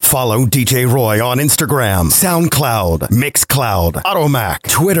Follow DJ Roy on Instagram, SoundCloud, Mixcloud, Automac,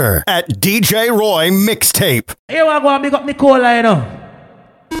 Twitter at DJ Roy Mixtape. Here I go and big up me cola, you know.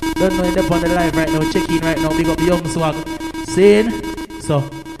 Don't know, end up on the live right now, check in right now, big up the young swag. Seeing? So,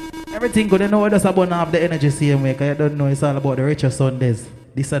 everything good, you know, just about to have the energy same way, because you don't know it's all about the richer Sundays.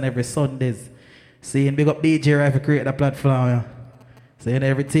 This and every Sundays. Seeing, big up DJ Roy for create the platform, yeah. Saying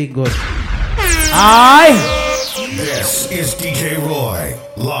everything good. Aye! This is DJ Roy,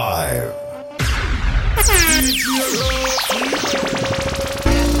 live.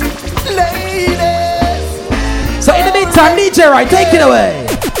 Ladies! So in the meantime, DJ Roy, take it away.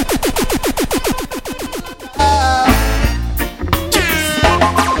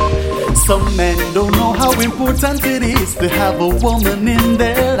 Some men don't know how important it is to have a woman in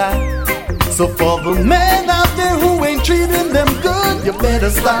their life. So for the men out there who ain't treating them good, you better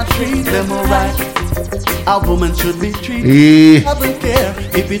start treating them alright. A woman should be treated. I don't care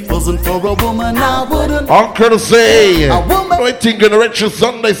if it wasn't for a woman, I wouldn't. Uncle to say, a woman. I think in the rich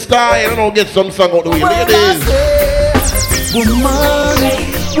Sunday style, and I'll get some song out the way. Ladies. Woman,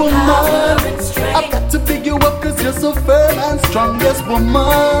 I've got to pick you up cause you're so firm and strong. Yes,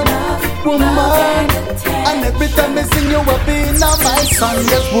 woman. And every time I sing you up in my song.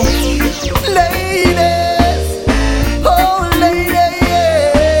 Yes, woman. Ladies, oh ladies,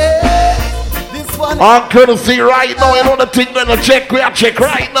 this one. Uncle to see right now, you know the thing gonna check, we are check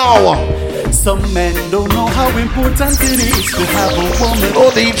right now. Some men don't know how important it is to have a woman.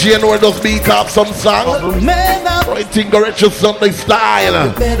 Oh, DJ know just beat up some song. I think the rich Sunday style.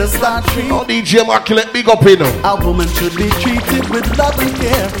 You better start treating. Oh, DJ Immaculate, big up, you know. A woman should be treated with love and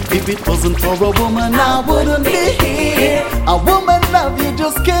care. If it wasn't for a woman, I wouldn't be here. A woman love you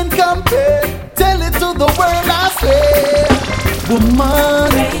just can't compare. Tell it to the world, I swear.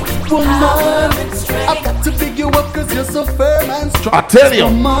 Woman, I've got to pick you up cause you're so firm and strong. I tell you.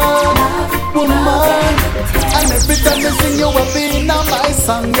 Woman, and every time I sing you up in my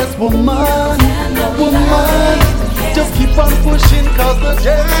song. Yes, woman, just keep on pushing cause the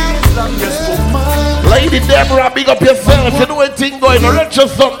journey is long. Yes, woman. Lady Deborah, big up yourself. You know anything going on, rich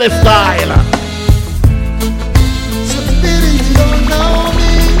Sunday style. So baby, you don't know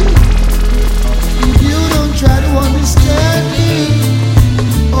me. You don't try to understand me.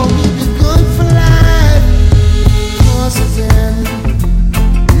 Only be good for life. Cause then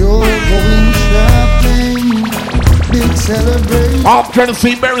you're going shopping. Big celebration. I'm trying to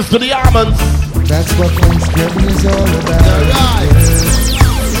see berries to the almonds. That's what Thanksgiving is all about.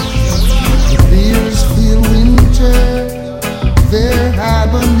 The beers feel winter. They're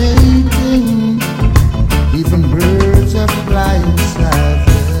hibernating. Even birds are flying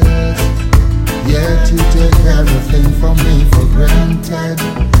southwest. Yet you take everything from me for granted.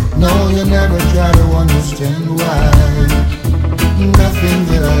 No, you never try to understand why. Nothing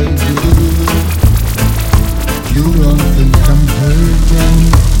that I do. You don't think I'm hurting.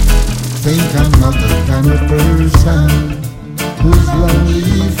 Think I'm not the kind of person who's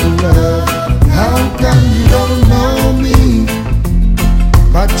lonely for love. How come you don't know me?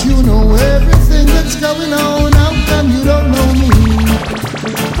 But you know everything that's going on. How come you don't know me?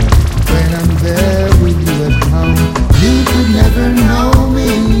 When I'm there with you at home, you could never know me.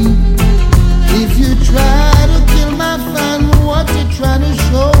 If you try to kill my fun, what you trying to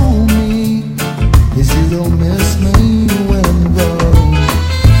show me is you don't miss me when I'm gone.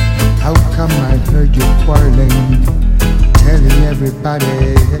 How come I heard you quarreling, telling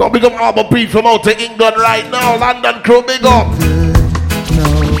everybody? Don't big up Albert P from out to England right now. London crew, big up.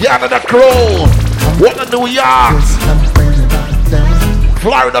 Canada crew. What a New York.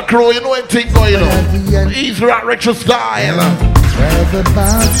 Florida crew, you know anything going on. Easy rock, richer style.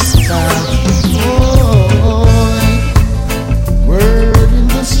 Word in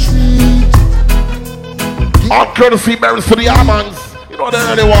the street. All courtesy berries to the almonds. You know they're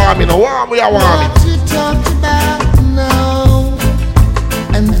really warm, you know. Warm, we are warm. What you talk about now,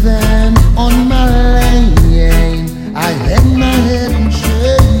 and then on my lane, I hang my head in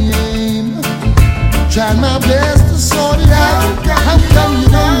shame. Try my best to sort it out. How come you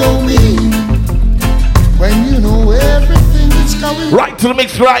don't know me when you know everything that's going on? Right to the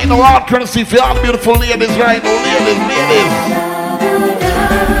mix right now. All courtesy for all beautiful ladies right now. Ladies.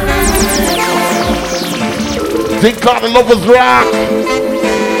 Think on the Lovers Rock.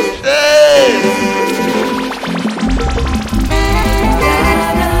 Hey!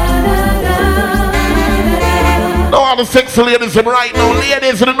 No, all the sexy ladies right now.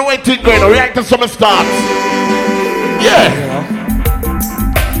 Ladies, you don't know anything going on. React to some starts. Yeah.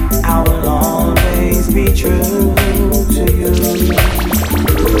 I will always be true to you.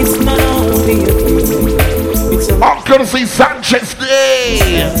 It's not only a feeling, it's a I'm gonna see Sanchez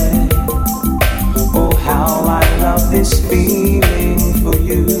Day.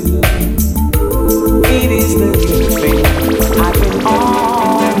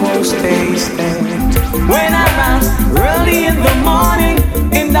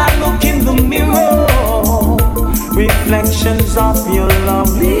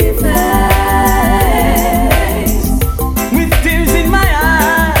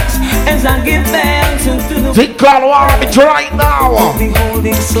 Think cloud want it right now. Be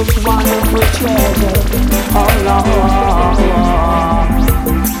holding such wonderful treasure. Oh Lord,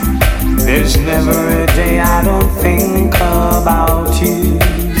 there's never a day I don't think about you.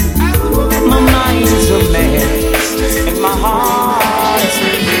 My mind's a mess and my heart's a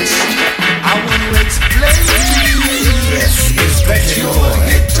mess. I want to explain to you. This is that you're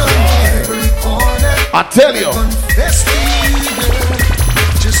hit on every corner. I tell you. Confess to you, girl,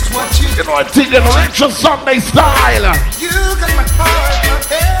 just what you know, I think in Richard Sunday style. You got my heart, my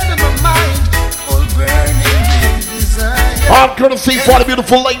head, and my mind all burning with desire. I'm gonna see for the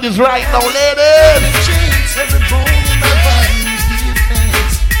beautiful ladies right now, ladies. Change every bone in my body, give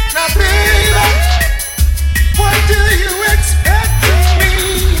thanks. Now, baby, what do you expect from me?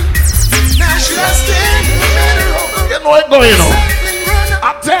 Now should I stand in the middle of the you know what's going on? I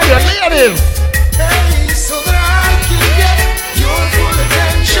tell you, ladies. Hey, so that I can get your full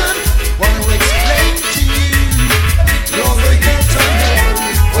attention. Want to explain to you, you're the hit on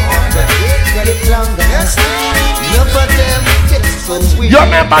every corner. Get it longer. Yes, Enough of them get so sweet. You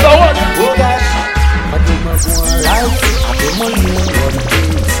remember the one? Oh gosh, I do my one life, I do my new one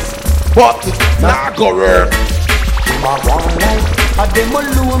things. But not go work. My one life, I do my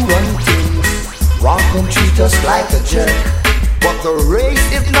alone run things. Wrong come treat us like a jerk. But the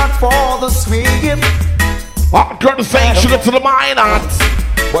race is not for the swift. I'm gonna say sugar to the miners.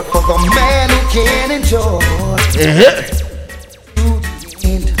 But for the man who can enjoy.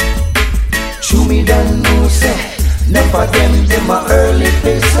 Chew me done no say. Enough of them in my early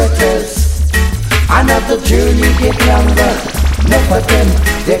visitors. Another journey get longer. Enough of them,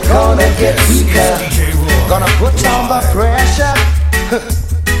 they're gonna get weaker. Gonna put down the pressure.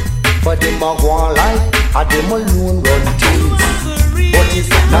 But them a one life, I them alone run things. But it's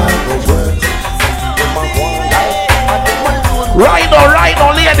not the work. Them a one life, I them alone. Right now,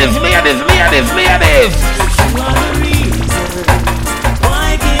 ladies.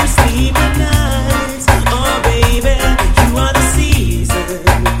 Why can't sleep at night? Oh baby, you are the season.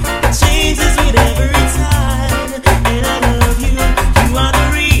 It changes with every time. And I love you, you are the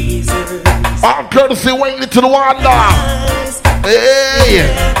reason. I'm courtesy waiting to the wonder. Hey.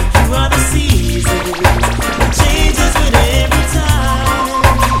 You are the season. It changes with every time.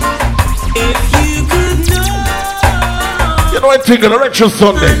 If you could know. You know, I think of the Retro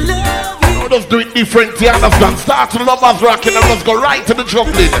Sunday. Love you. Just do it different, you understand? Start to the numbers rocking and let's go right to the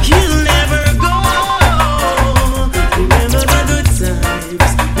jumping. You'll never go. Remember the good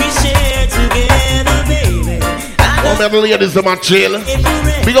times we shared together, baby. Oh, man, the ladies are my chill.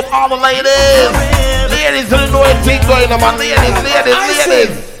 Big up all the ladies. Ladies, you know anything going on, man.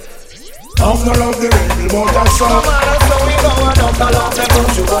 Ladies. I'm not love the rebel, but that's all. So we go on up along the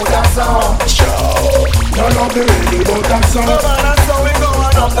country, but that's all. Not love the rebel, but that's all. So we go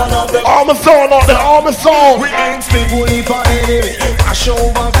on up along the All my song out there, all my song. we ain't speak only for enemy. I show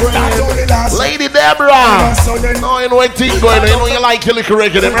my That's friend. only last. Lady Deborah. So then, No, you know anything going on. You know you like your liquor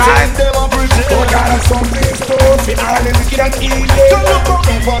record, right? Them a pretty. oh, God, something is tough. In all the wicked and evil. Don't look up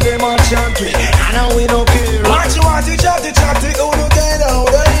for them and chant me. I know we don't care. What you want to chatty, who no get out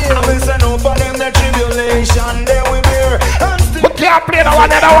of here? I'm missing out for them the tribulation. Then we bear. But can't play the one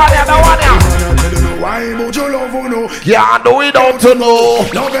here. Why would you love who no? Can't do it out to know.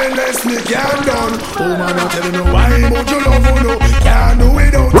 Love endless me can't done. Oh man, I'm telling you why would you love who no? Can't do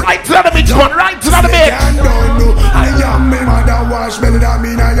it out. Right to the mix, man. Right to the mix. Can't done no. I am me mother wash belly, that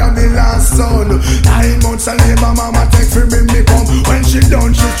mean I am the last son. 9 months a labor, mama take for me come. When she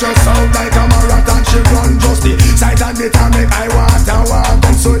done, she just out like a marathon. She run just the sight and the time make I want and want.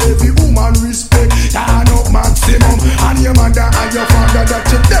 And so every woman respect, turn up maximum. And your mother and your father that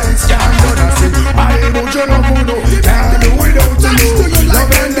you dance can't do nothing. Why would you love who no? Can't do without you.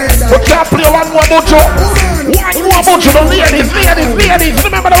 Love and death. We can't play one more bunch of. One more bunch of the ladies.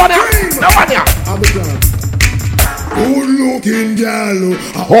 Remember the one here? The one here. I'm a glad. Good looking girl.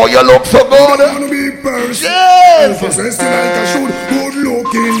 Oh, you look so I good. wanna be person. Yes. Possessed like a should. Good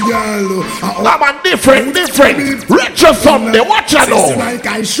looking girl. I'm a different. Richer Sunday. Watch out Possessed now. like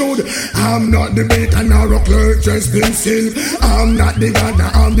I should. I'm not the bacon nor a clerk dressed in silk. I'm not the god,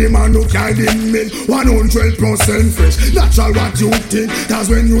 I'm the man who carried in milk. 100% fresh. Natural what you think. Cause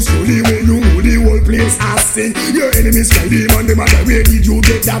when you slowly when you know the whole place I sing. Your enemies cry them on the matter. Where did you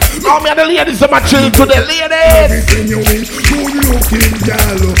get that? Come here, the ladies. I'm a chill to the ladies. Everything you win, good looking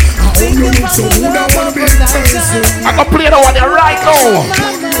girl. How you look so good, I wanna be person. I'm gonna play the one here right now.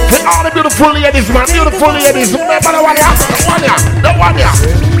 For all the beautiful ladies, man. Beautiful ladies. Remember the one here? The one here.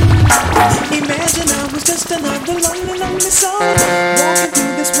 Imagine I was just another lonely soul walking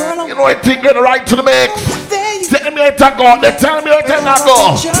through this world. You know I think get right to the mix. Take me it to go. They tell me it to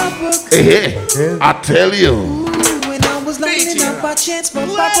go. Hey, I tell you. When I was lining up by chance, but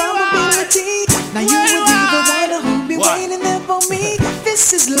by probability, now you would be the one who'd be waiting there for me.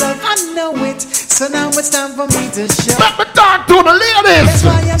 This is love, I know it. So now it's time for me to show. Let me talk to the ladies. That's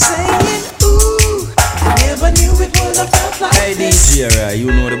why I'm saying, ooh, I never knew it would have felt like Hey this. DJ, you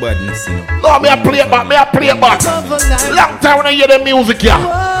know the badness, you know. No, me a play back. Long time when I hear the music, yeah.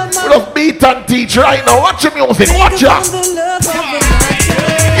 Love beat and teach right now. Watch the music, watch ya. Get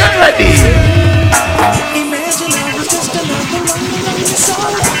ready. Imagine I was just another lonely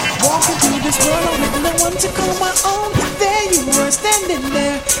soul, walking through this world with no one to call my own. There you were standing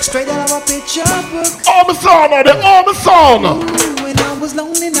there, straight out of a picture book. Oh, my son, oh, my son. When I was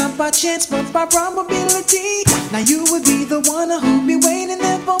lonely, not by chance, but by probability. Now you would be the one who'd be waiting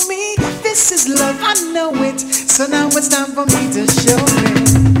there for me. This is love, I know it. So now it's time for me to show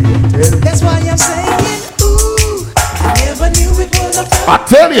it. That's why I'm saying, ooh, I never knew it would have felt I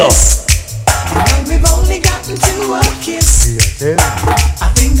tell you. and we've only gotten to a kiss. I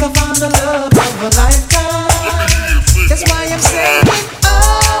think I found the love of a lifetime. That's why I'm saying,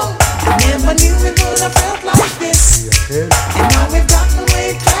 oh, I never knew it would have felt like this. And now we've gotten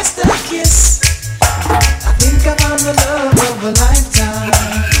way past the kiss. I think I found the love of a lifetime.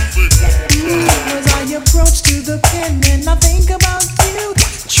 As I approach to the pen and I think about you,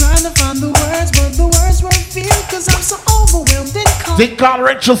 trying to find the words, but the words won't feel, 'cause I'm so overwhelmed and cold. They call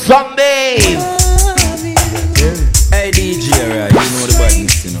Rachel Sundays. Hey DJ, right? You know the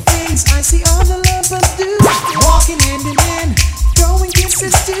badness, you know. Things I see all the lovers do, walking hand in hand, throwing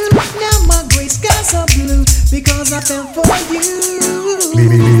kisses too. Now my gray skies are blue because I fell for you.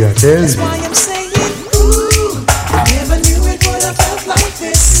 That's why I'm saying, ooh, I never knew it would have felt like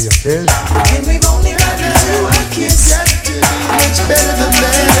this. And we've only gotten to a kiss. Much better than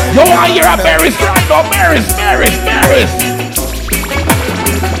that. Yo, I hear a Mary's right now. Mary's.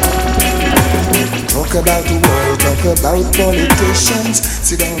 Talk about the world, talk about politicians.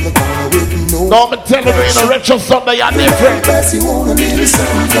 Sit down the corner with no. No, I'm telling you, in a Rachel Sunday, you're different. Best you want a little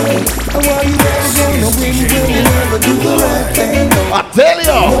something. And why you never gonna win when you never do the right thing? No, I tell you.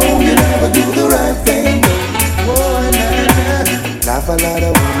 you never do the right thing. No. Oh, nah. Love a lot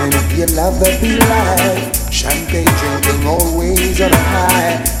of women if you love the be life. Champagne drinking always on a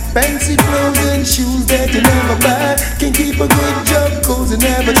high. Fancy clothes and shoes that you never buy. Can keep a good job cause you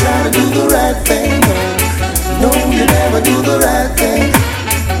never try to do the right thing. No, you never do the right thing.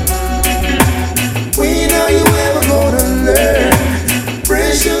 When are you ever gonna learn?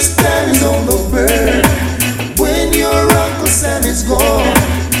 Precious time is on the burn. When your Uncle Sam is gone,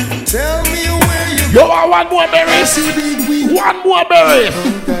 tell me where you Yo, I want more berries. One more berries.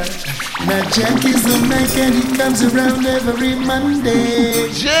 Now Jack is the Mac and he comes around every Monday.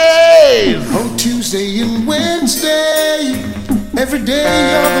 Jeez. On Tuesday and Wednesday, every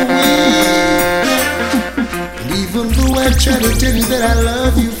day of the week. And even though I try to tell you that I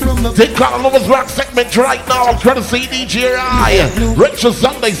love you from the They call a Lovers Rock segment right now. Courtesy DJ Rachel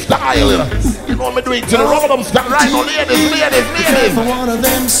Sunday style. You know me doing to the Ramadan style right now. Ladies. for one of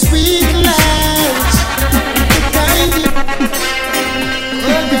them sweet lies.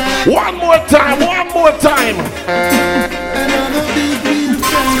 One more time. Another big wheel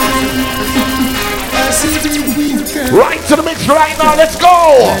coming. I see big wheel coming. Right to the mix right now. Let's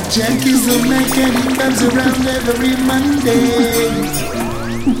go. Jack is the Mac and he comes around every Monday.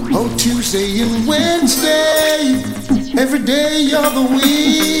 On Tuesday and Wednesday, every day of the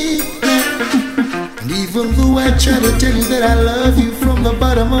week. And even though I try to tell you that I love you from the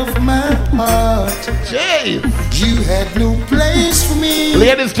bottom of my heart, Jeez. you had no place for me.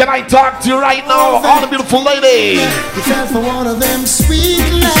 Ladies, can I talk to you right now? All the beautiful ladies. You fell for one of them sweet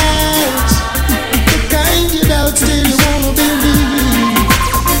lies, the kind you doubt still you wanna believe.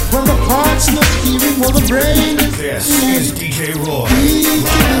 When the heart's not hearing, well the brain is. This is DJ Roy.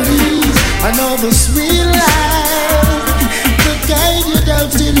 Another sweet life, the kind you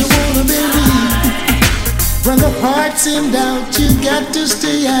doubt still you wanna believe. When the heart's in doubt, you got to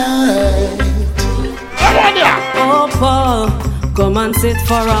stay out. Come on, yeah. Oh, Paul, come and sit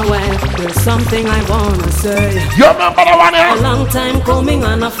for a while. There's something I wanna say. You remember the one A here? long time coming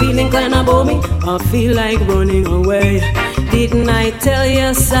and I'm feeling kinda booming. I feel like running away. Didn't I tell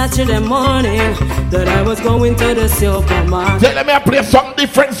you Saturday morning that I was going to the supermarket? Tell me I play some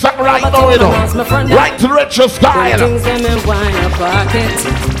different song right now, you know. Right to Rachel style. Things in my wine pocket.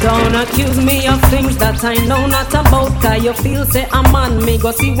 Don't accuse me of things that I know not about. Cause you feel say I'm on me.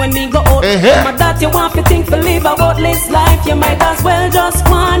 Go see when me go out. But that you want to think to live about this life. You might as well just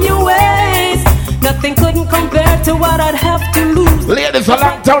go on your ways. Nothing couldn't compare to what I'd have to lose. Ladies, a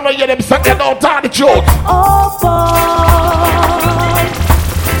long time now when you them suck, you don't tell the truth. Oh boy,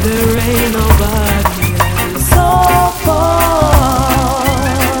 there ain't nobody else. So far,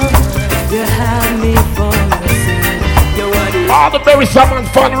 you had me for yourself. You what is All the berries someone's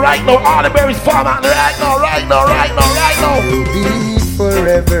fun right now. All the berries fun right now, right now, right now, right now. Will be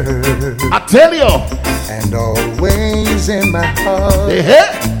forever I tell you. and always in my heart.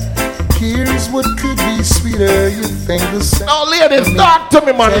 Yeah. Here's what could be sweeter. You think the same. Now, ladies, talk to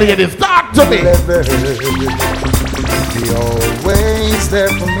me, man, ladies, talk to me. Forever. Be always there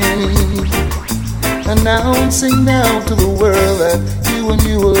for me. Announcing now to the world that you and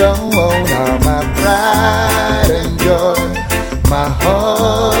you alone are my pride and joy, my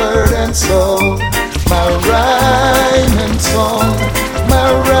heart and soul, my rhyme and song, my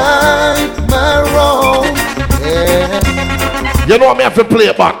right, my wrong. Yeah. You know me have to play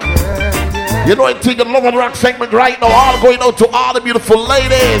it back. You know I think the Love and Rock segment right now, all going out to all the beautiful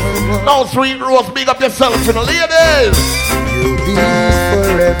ladies. Now Sweet Rose, big up yourself in the ladies. You'll be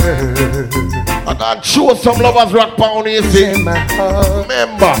forever. And I'll show some Lovers Rock ponies In my heart.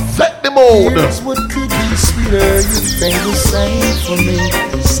 Remember, set the mood. Here's what could be sweeter. You think the same for me.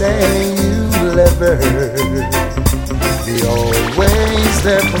 Saying you'll ever be always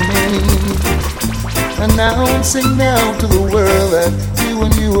there for me. Announcing now to the world that you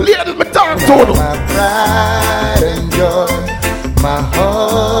and you Ladies, me talk to are them. my pride and joy, my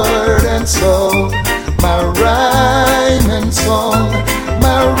heart and soul, my rhyme and song,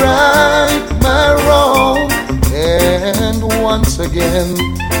 my right, my wrong. And once again,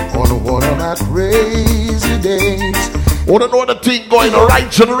 on one of my crazy days, Wanna know the thing going the right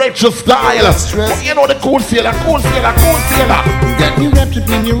generation style. But you know the cool sailor, cool sailor, cool sailor. got me wrapped up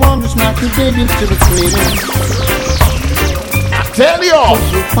in your arms, my two baby to the cradle. I tell you.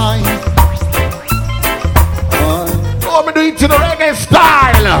 So fine. Oh, me do it to the reggae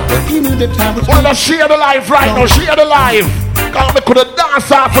style. You knew that I was Wanna share the life right now, share the life. Cause me coulda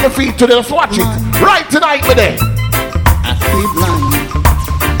dance off on the feet today, let's watch it. Right tonight, me there. I feel blind.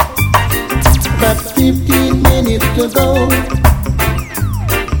 About 15 minutes ago,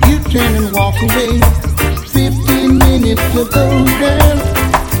 you turned and walked away. 15 minutes ago, girl,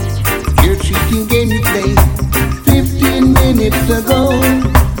 your cheating gave me play. 15 minutes ago,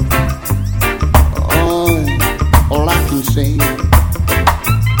 all I can say.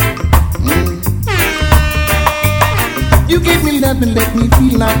 You gave me love and let me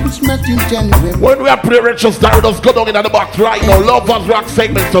feel like it's met in January. When we are play retro style, just go down in the box right now. Lovers Rock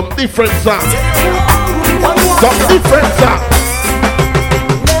segment, some different songs. Some different songs.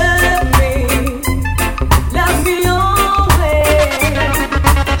 love me always.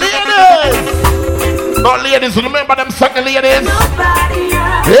 Ladies! No, ladies, remember them second ladies? Nobody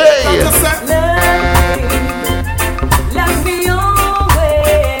else. Hey! Love me always.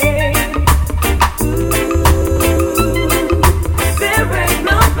 There ain't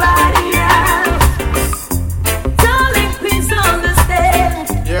nobody else. Darling, please understand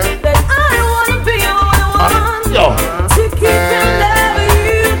that I wanna be your one. Yo. To keep and love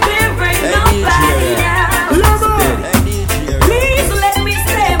you, there ain't nobody else. Please let me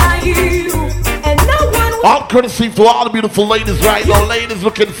stay by you, and no one will All courtesy to all the beautiful ladies right now. Ladies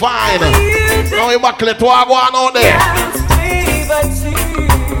looking fine. Now you back let what go on out there. be but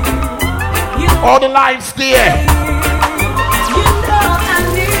you. All the lights there. You know I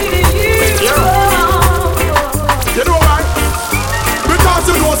needed you. You know why? Because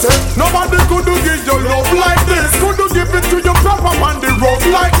you know, say, nobody could do give you love like this. Could do give it to you proper on the road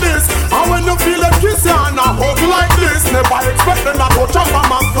like this. And when you feel a kiss and a hug like this, never expect them to touch up on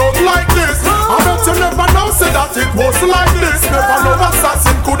my throat like this. I bet you never know, say that it was like this. Never know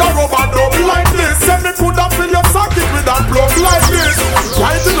assassin could have rub a dub like this. Say me could have fill your socket with a plug like this.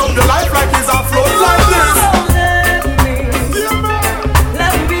 Lighting up the life like it's a flood like this.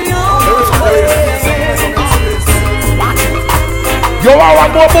 You are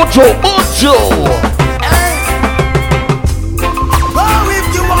one more Mucho, Mucho. Oh, if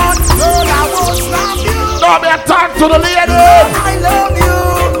you want, girl, I won't stop you. No, me talk to the ladies. I love you,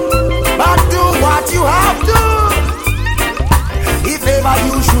 but do what you have to. If ever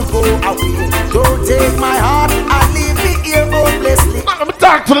you should go away, don't take my heart and leave me here hopelessly. Let me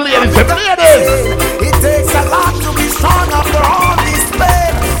talk to the ladies. The ladies. It takes a lot to be strong after all this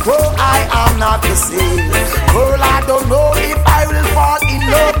pain. Oh, I am not the same. Girl, I don't know if I will fall in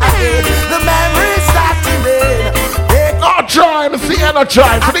love again. The memories that remain. No try, me see you no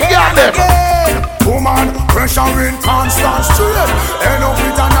try. For the girl them. Woman, pressure in constant strain. End up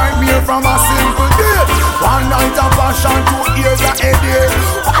with a nightmare from a simple day. One night of passion, 2 years of headache.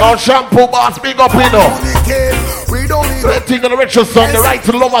 No shampoo boss, big up, you know. We don't The thing on the retro song, the right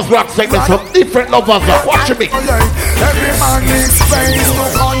to lovers rock segment, some different lovers are watching me. Every man needs space to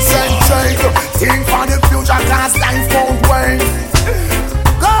concentrate. Think for the future, cause life won't wait.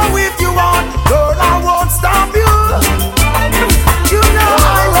 Go if you want, girl, I won't stop you. You know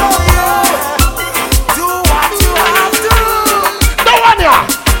I love you. Do what you have to. No one here.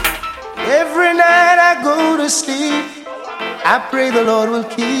 Every night I go to sleep, I pray the Lord will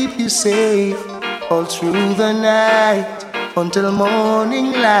keep you safe all through the night until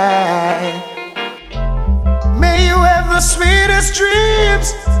morning light. May you have the sweetest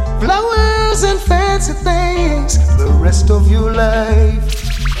dreams, flowers and fancy things the rest of your life.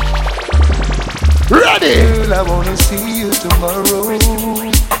 Ready? Girl, I wanna see you tomorrow.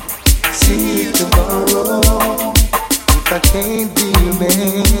 See you tomorrow. If I can't be your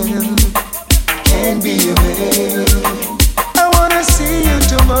man, can't be your man. I wanna see you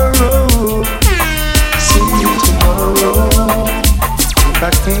tomorrow. See you tomorrow. If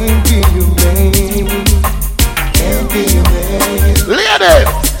I can't be your man, can't be your man. Ladies!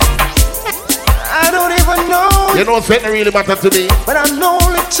 I don't even know. You know what's really matter to me? But I know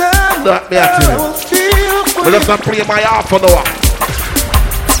the time That me actually. I will feel free. But let's not play my half an hour.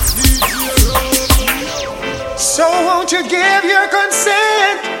 So won't you give your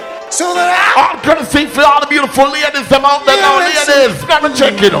consent so that I'm gonna sing for all the beautiful ladies them out there now, ladies. Never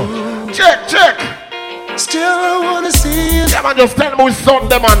check, you know. Check. still I wanna see you. Yeah, man, just tell me we son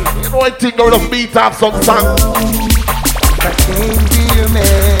them, man. You know, I think we'll just beat off some song. I can't be your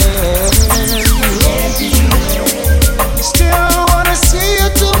man. Still I wanna see you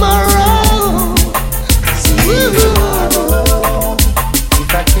tomorrow.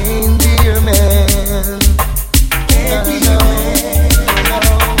 If I can't be your man, can't be your man.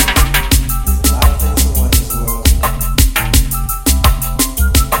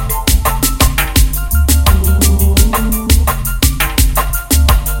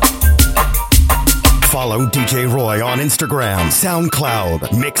 Follow DJ Roy on Instagram, SoundCloud,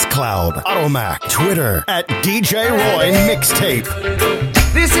 Mixcloud, Automac, Twitter at DJ Roy Mixtape.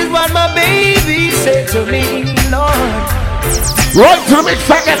 This is what my baby said to me, Lord. Right to the mix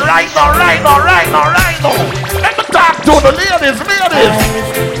again, right now. Let me talk to the ladies. I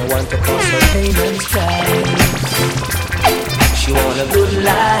want to cause her pain and strife. She want a good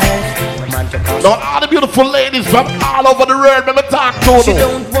life. Man to cause now all the beautiful ladies from all over the world, let me talk to she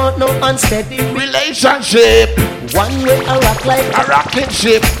them. don't want no unsteady Relationship, one way I rock like a rocking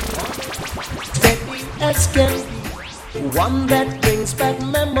ship. steady as can be. One that brings back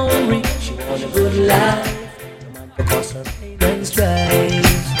memory. She want a good life. Man to cause her pain and strife.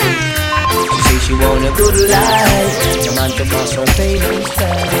 She say she want a good life. The man to cause her pain and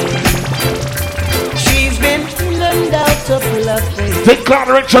strife. She's been in and out of love. Take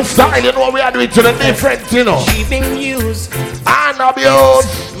Richard style, you know what we are doing to the different, you know. She's been used and abused.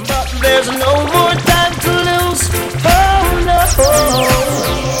 But there's no more time to lose. Oh no.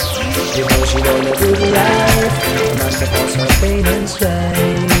 You know she want a good life. Not to cause her pain and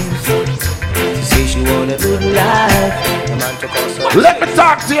strife. She say she want a good life. Not to cause her let me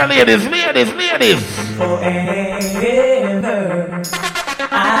talk to you ladies. Forever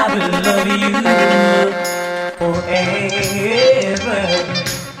I will love you. Forever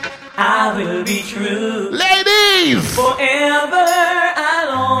I will be true. Ladies! Forever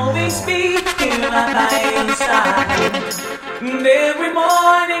I'll always be here by your side. And every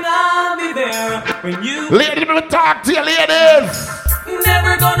morning I'll be there when you. Ladies, let me talk to you, ladies.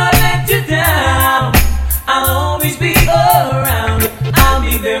 Never gonna let you down. I'll always be around. I'll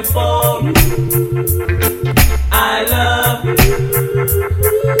be there for you. I love you.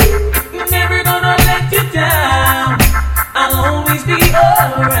 Never gonna let you down. I'll always be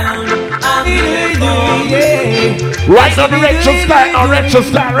around. I'll be there for you. Right on the retro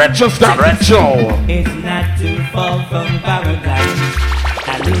start. It's not too far from paradise.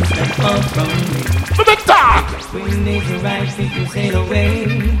 At least not far from me. Let me talk. When days arise, people sail away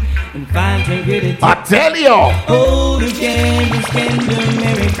and find tranquility. I tell you. Oh, the candles can do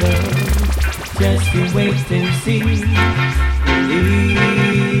miracles. Just you wait and see.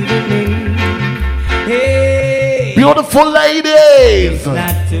 Believe in me. Hey, beautiful ladies. It's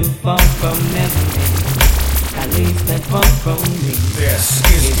not too far from Neverland. At least not far from me. This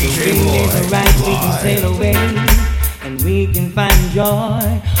is DJ Roy. When days arise, we can sail away and we can find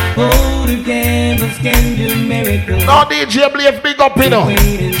joy. Oh, the candles can do miracles. No, DJ Blaze, big up, you know.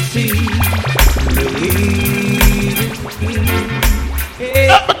 Wait and see.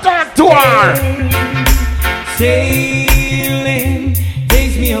 Let me talk to her. Sailing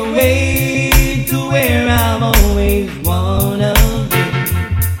takes me away to where I've always wanna be.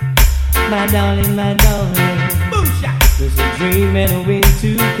 My darling, my darling. Just a dream and a wind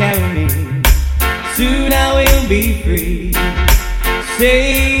to carry me. Soon I will be free.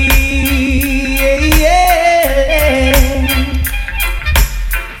 Say,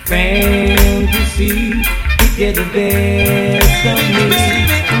 fantasy, you get the best of me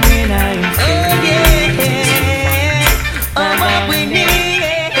when I'm what we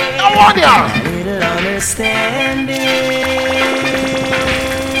need. I want ya. Little understanding.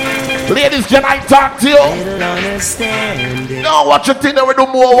 Ladies, can I talk to you? Little understanding. No, what you think that we do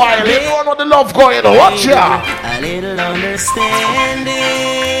more while? You don't know the love going on. Watch ya. A little understanding.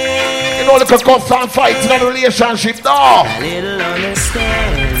 You know the constant fighting in a relationship. No. A little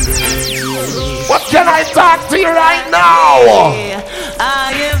understanding. What can I talk to you right now?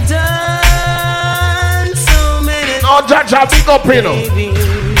 I have done so many. No, Judge, I'll big up, you know.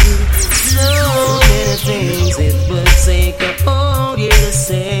 So many things it would take a whole year to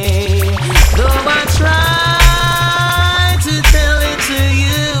say. Though I try to tell it to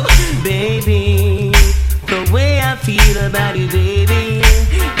you, baby, the way I feel about you, baby,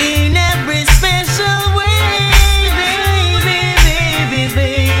 in every special way, baby,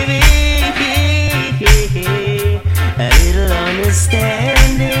 a little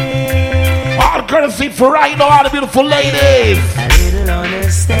understanding. All courtesy for right now, all the beautiful ladies. A little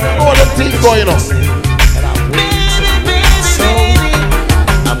understanding. All the things going on.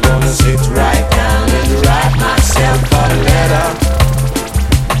 I'm gonna sit right down and write myself a letter.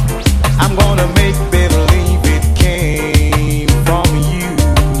 I'm gonna make believe it came from you.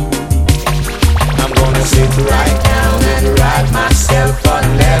 I'm gonna sit right down and write myself a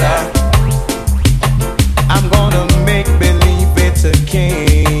letter. I'm gonna make believe it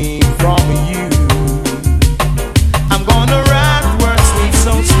came from you. I'm gonna write words sweet,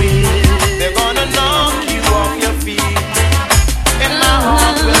 so sweet. They're gonna knock you off your feet. And my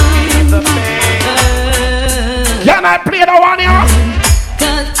heart will feel the pain. Can I play the one here?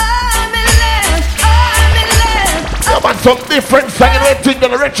 Cause I'm in love, I'm in love. Yeah, but some different singing waiting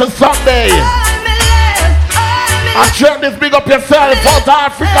than the Richard Sunday. I'm in love, I'm in I try this big up yourself out of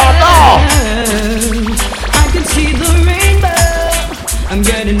Africa now. I can see the rainbow. I'm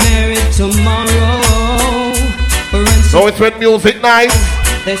getting married tomorrow. So it's when music nice.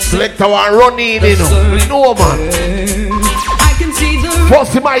 Select our running, you know. We know, man. I can see the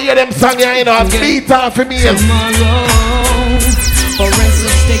First time I hear them song, you know, and beat off for me. tomorrow. For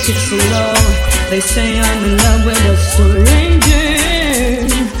instance, take it slow. They say I'm in love with a stranger.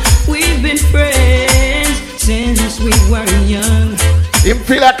 We've been friends since we were young. Him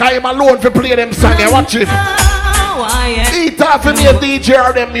feel like I am alone for play them song. Watch him. Beat off for me a DJ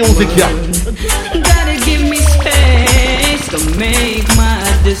or them music here. Gotta give me space to make my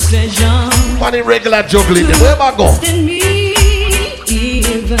decision. On the regular juggling, where am I go? In me,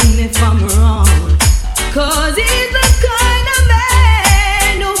 even if I'm wrong. Cause he's the kind of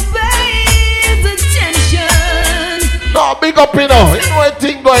man who pays attention. No, big up, you know. You know what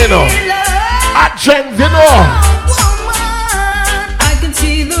thing going on. At Trends, you know. I can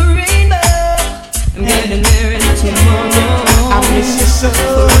see the rainbow. I'm getting married tomorrow. I miss you so.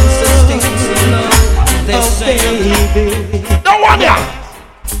 Oh, baby. No one here.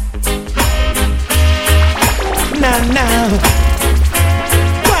 Now.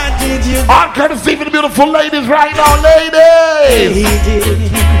 What did you All courtesy for the beautiful ladies right now, ladies.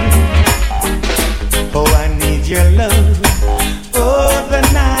 Oh, I need your love. Oh, the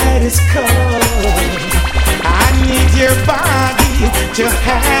night is cold. I need your body to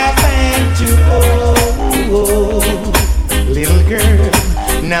have and to hold. Little girl,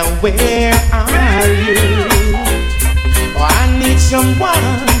 now where are you? Oh, I need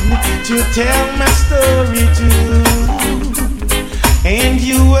someone to tell my story to. And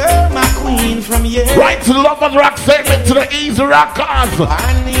you were my queen from yesterday. Right to the Lovers Rock segment, to the Easy Rockers.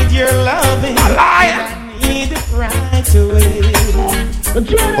 I need your loving. A liar. I need it right away.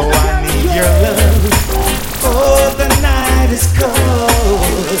 Oh, I need your love. Oh, the night is cold.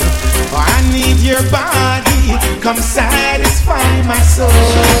 Oh, I need your body. Come satisfy my soul.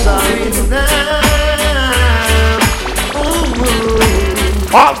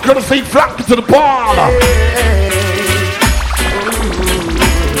 All courtesy Frank to the ball.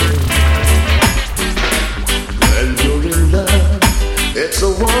 When you're in love, it's a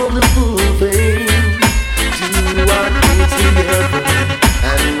wonderful thing to walk together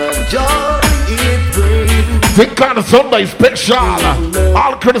and the joy it brings. Think on the Sunday special.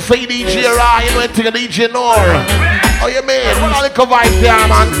 All courtesy DJ Ryan, you know anything a DJ Nor. Oh, you mean? What are the vibes there,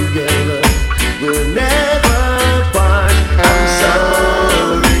 man? Together, we'll never part. I'm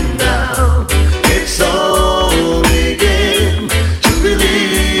sorry now. It's all begin to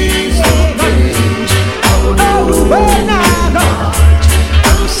release the pain. Oh no.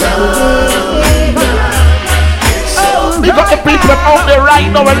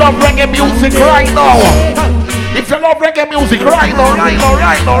 right now, we love reggae music right now. If you love reggae music right now, right now,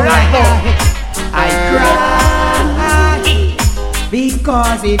 right now, right now. I cry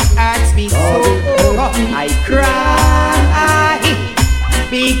because it hurts me so. I cry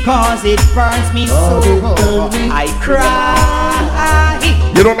because it burns me so. I cry.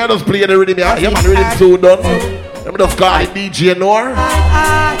 You don't let us play the rhythm, yeah? Yeah, man, rhythm so done. Let me just call it DJ Noir.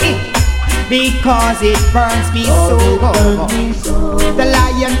 Because it burns me so. The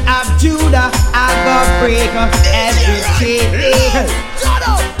Lion of Judah, I go break every chain. And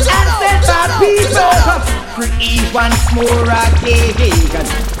set my people free once more again.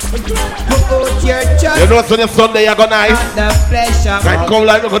 Put your judgment. You know what's on your Sunday you go nice? The flesh of right, come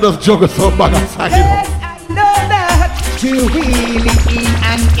like we're gonna just juggle some bag aside, you know. I know that to really in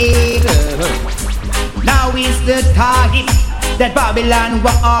and able. Now is the time that Babylon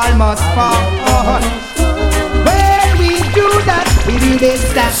will almost fall. When we do that, we do this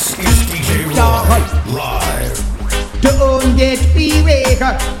that live. Don't get weary,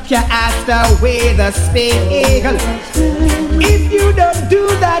 you ask away the spell. If you don't do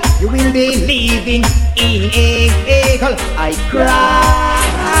that, you will be living in hell. I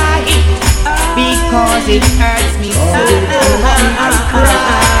cry because it hurts me so. I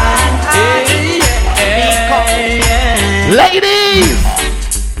cry. Ladies!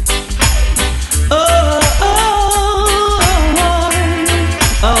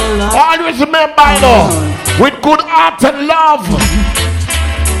 Always remember, you know, with good heart and love.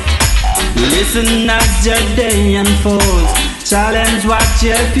 Listen as your day unfolds. Challenge what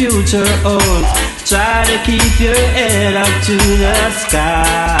your future holds. Try to keep your head up to the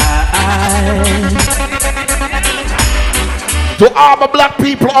sky. To all my black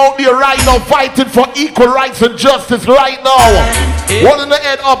people out there right now fighting for equal rights and justice right now. Holding the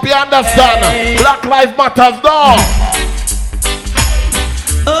head up, you understand? Black Lives Matters now.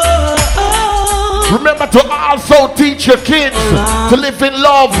 Remember to also teach your kids to live in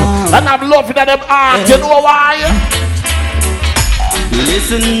love and have love in them heart. You know why?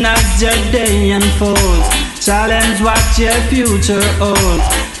 Listen as your day unfolds. Challenge what your future holds.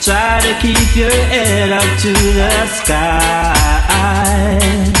 Try to keep your head up to the sky.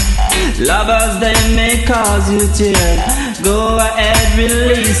 Lovers, they may cause you tears. Go ahead,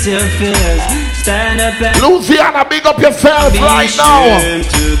 release your fears. Stand up and Louisiana, big up yourself right now. Be sure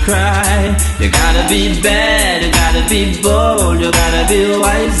to cry. You gotta be bad, you gotta be bold, you gotta be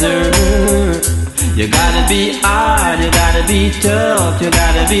wiser. You gotta be hard, you gotta be tough, you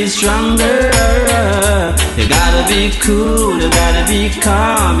gotta be stronger. You gotta be cool, you gotta be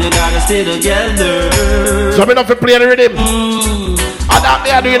calm, you gotta stay together. So I'm enough to play the rhythm. And that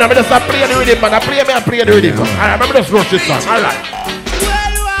me I doing, I'm just play the rhythm, man. I play the rhythm. Alright, remember this rush this song. Alright.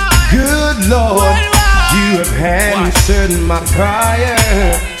 Good Lord, you have answered my prayer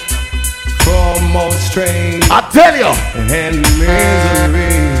for more strain. I tell you, and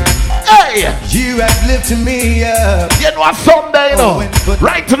misery. Hey, you have lifted me up. You know a Sunday, you know,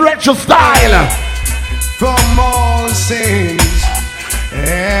 right to the retro style. From all sins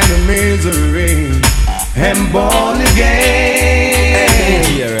and misery, and born again.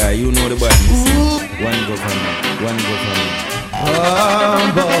 Yeah, right, you know the buttons. One go for me, one go for me.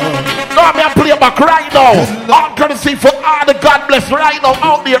 Oh boy. No, I'm gonna play back right now. All courtesy for all the God bless right now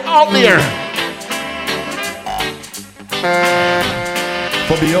out there.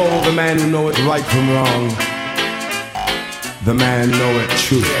 For behold the man who knoweth right from wrong, the man knoweth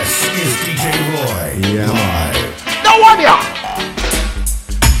truth. This is DJ Roy. Yeah, live. No one here.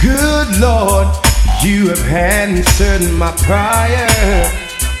 Good Lord, you have answered my prayer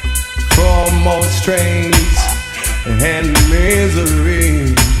for more strains and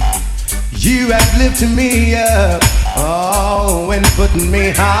misery. You have lifted me up, oh, and put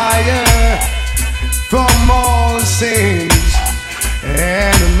me higher from all sins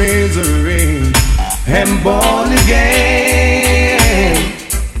and misery, and born again.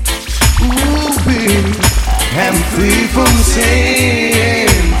 Ooh, baby, I'm free from sin.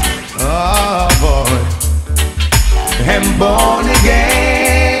 Oh boy, I'm born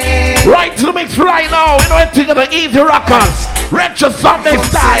again. Right to the mix right now. You know anything of the easy rockers, retro Sunday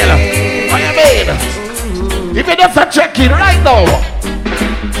style. What you mean? If you just a check in right now.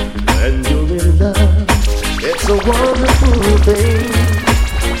 When you're in love, it's a wonderful thing.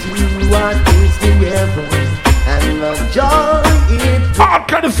 To what is the ever and the joy it. How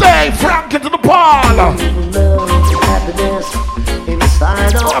can I say Frank into the ball? Happiness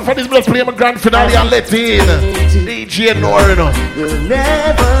inside of. After this, let's play my grand finale and let in DJ Noir. You'll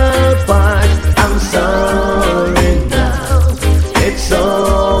never find. I'm sorry now. It's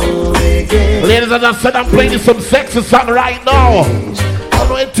all again. Ladies, as I said, I'm playing some sexy song right now. I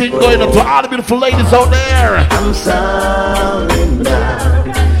know anything going on to all the beautiful ladies out there. I'm sorry now.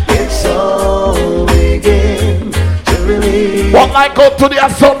 It's all begin to release. What like go to the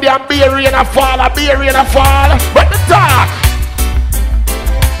Sunday and be a rain and fall, a be a rain and fall. But the talk.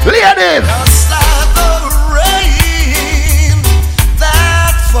 Ladies. Just like the rain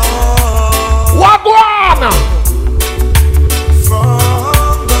that falls. What one?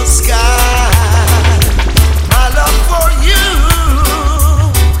 From the sky. My love for you.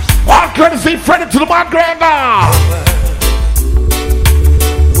 All courtesy Freddie to the McGregor.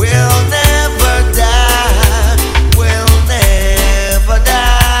 We'll never die. We'll never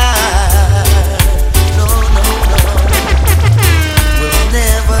die. No, no, no. We'll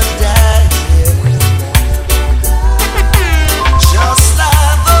never die. Just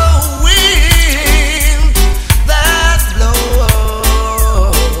like the wind that blows.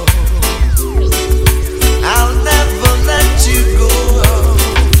 I'll never let you go.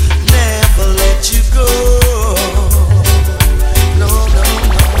 Never let you go. No, no, no.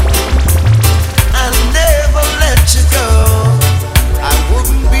 I'll never let you go. I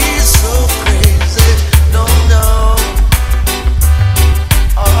wouldn't be so crazy. No, no.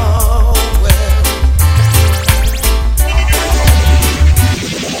 Oh, well.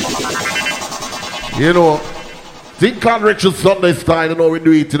 You know, think called Richard Sunday style, you know, we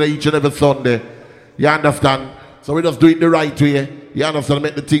do it today each and every Sunday. You understand? So we just do it the right way. You understand?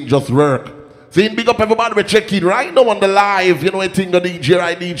 Make the thing just work. See, big up everybody we check in right now on the live. You know, I think the DJ,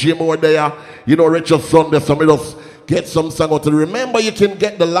 right? DJ more there. You know, Richard Sunday. So we just get some song out. Remember, you can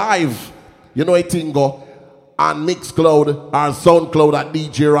get the live. You know, I think go on Mixcloud or Soundcloud at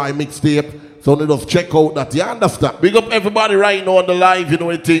DJ Roy Mixtape. So we just check out that. You understand? Big up everybody right now on the live. You know,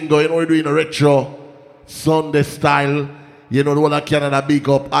 I think go. You know, we're doing a retro Sunday style. You know, the one that Canada big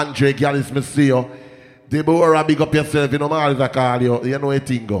up. Andre Gallis Messio. Deborah, big up yourself. You know, man, I call you. You know, I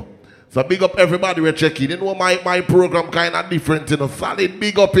think go. So big up everybody we're checking. You know, my program kind of different, you know. Solid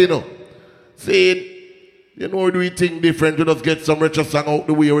big up, you know. See, you know, we do things different. We just get some richer song out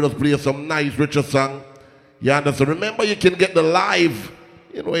the way. We just play some nice richer song. You understand? Remember, you can get the live,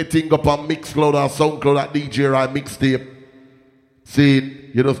 you know, a thing up on Mixcloud or Soundcloud at DJ Roy Mixtape. See,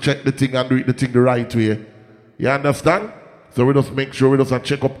 you just check the thing and do it the thing the right way. You understand? So we just make sure we just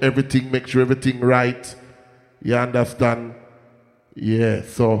check up everything, make sure everything right. You understand? Yeah,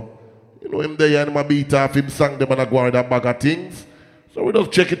 so, you know, him there and my beat off him sang them and I go on that bag of things. So we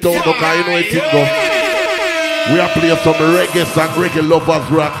just check it out, because you know it thing go. We are playing some reggae song, reggae lovers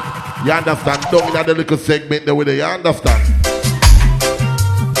rock. You understand? Down in that little segment there with it, you understand?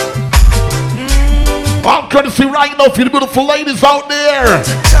 All courtesy right now for the beautiful ladies out there.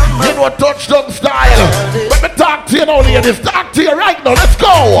 You know, touchdown style. Let me talk to you now, ladies. Talk to you right now. Let's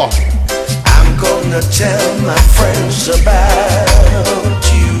go. I'm gonna tell my friends about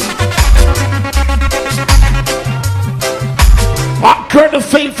you. All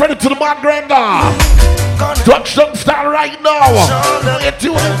courtesy Freddie to the McGregor. Touchdown style right now. You're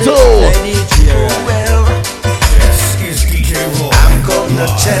tuning to. This is DJ Roy. I'm gonna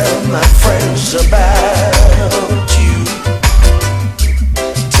tell my friends about you.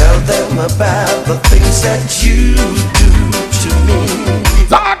 Tell them about the things that you do to me.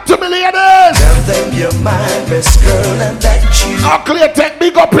 Talk to me, ladies. Tell them you're my best girl and that you. I'll clear take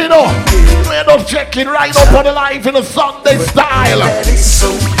big up, you know. We're just checking right up on the live in a Sunday style. That is so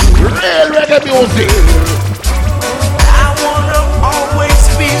good. Real reggae music. I wanna always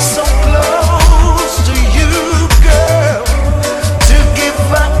be so close to you, girl. To give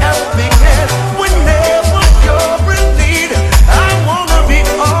a helping hand whenever you're in need. I wanna be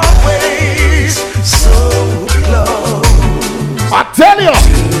always so close. I tell you,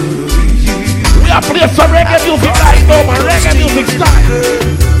 we are playing some reggae music right now, my reggae music style.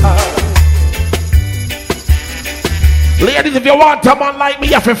 Ladies, if you want a man like me,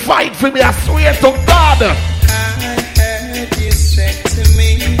 you have to fight for me, I swear to God. I heard you say to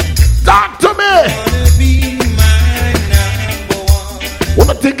me, talk to me. Wanna be my number one.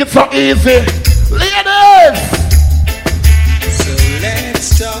 Wanna think it's so easy? Ladies! So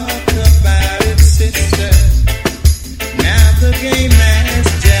let's talk about it, sister. Now the game has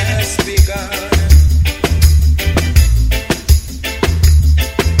just begun.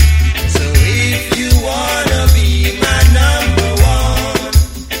 So if you wanna be my number one,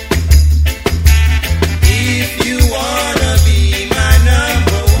 if you wanna be my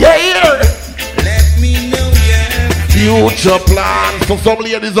number one, yeah, here. Let me know your future plans. So some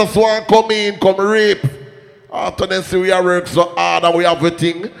ladies just want to come in, come rape. After they see we are work so hard and we have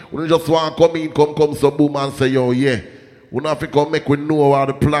everything, we just want to come in, come so boom and say, yo, yeah. We don't have to come make we know how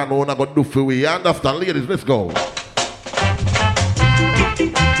the plan, what we're going to do for we. You understand, ladies? Let's go.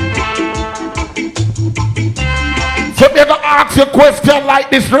 So me gonna ask you a question like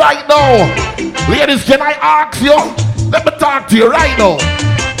this right now. Ladies, can I ask you? Let me talk to you right now.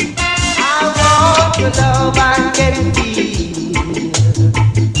 I want your love I can feel.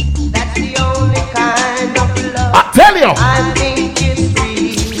 That's the only kind of love I tell you. I think it's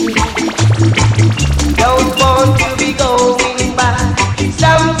real. Don't want to be going back.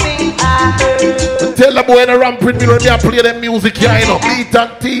 Something I heard. Tell the boy in the ramping mirror me I play them music here, you know. Beat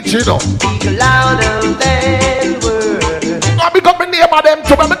and teach, you know. Speak louder than words. I become the name of them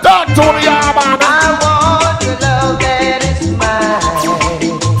too, but me talk to the yeah, man. I want your love that is mine.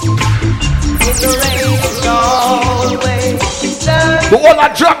 In the rain, it's always sun. The whole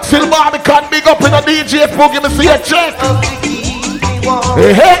of Jacksonville Barbican big up in the DJ Boogie, me see a check.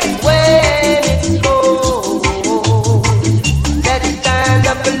 Hey, hey. When it's cold, that kind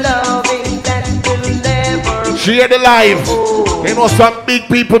of loving that will never Share the live. You know some big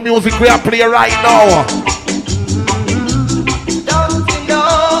people music we are playing right now. Don't you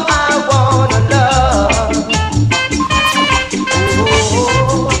know I wanna love?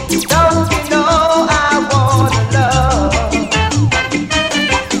 Oh, don't you know I wanna love?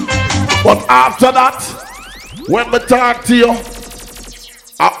 But after that, when me talk to you,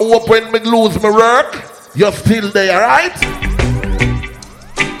 I hope when me lose my work, you're still there, right?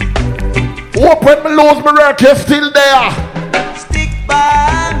 Hope when me lose my work, you're still there. Stick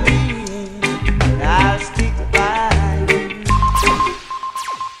by me, I'll stick by you.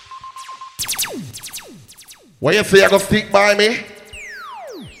 When you say you're gonna stick by me,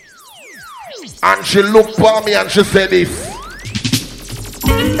 and she looked for me and she said this.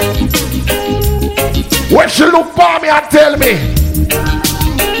 When she looked for me and tell me,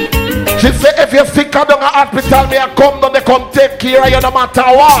 she said, if you're sick down at hospital, me I come down, they come take care of you no matter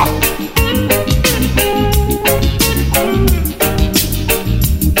what.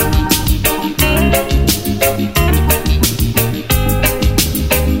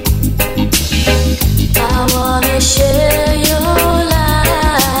 I wanna share your life.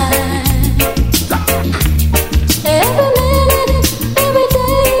 Every minute, every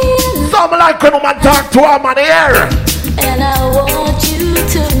day. Some like when woman talk to her man here. And I want you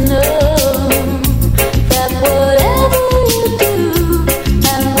to know that whatever you do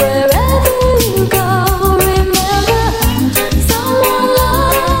and wherever you go, remember someone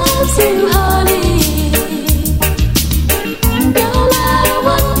loves you, honey. No matter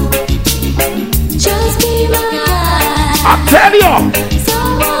what, just be my guide. I tell you.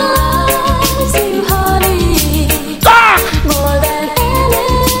 Someone loves you, honey. More than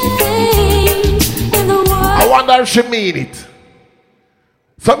anything in the world. I wonder if she mean it.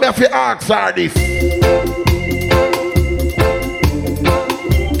 So me have to ask her this.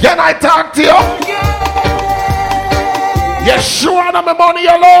 Can I talk to you? You sure that my money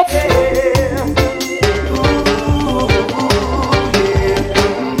you love?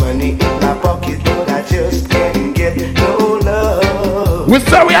 Money in my pocket, but I just can't get no love. We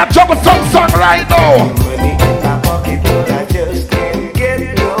say we are juggle some song right now. Money in my pocket, but I just can't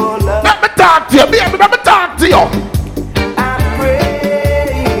get no love. Let me talk to you, baby. Let me talk to you. I'm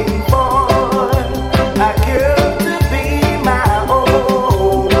praying for a girl to be my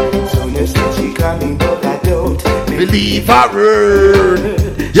own. So you say she coming, but I don't believe her word.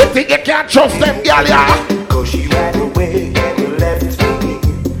 You think you can't trust them, girl, yeah? Cause she ran away and left me.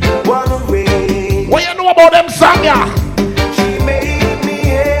 What a way. What you know about them song, yeah? She made me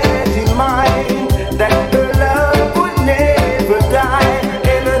had in mind that her love would never die.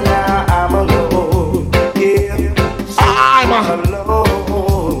 And now I'm alone. Yeah, I'm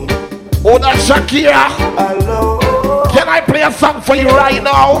alone. Oh, that's Shakira. Alone. Can I play a song for you right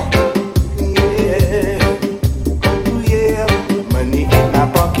now? Money in my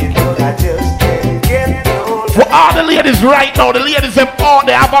pocket, but I just can't get no. For all the ladies right now, the ladies in all,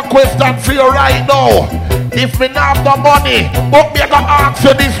 they have a question for you right now. If me not have the money, but me gonna ask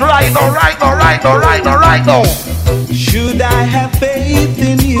you this right now, right now, right now, right now, right now. Should I have faith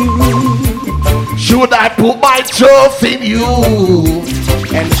in you? Should I put my trust in you?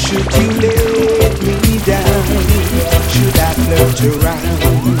 And should you let me down? Should I flirt around?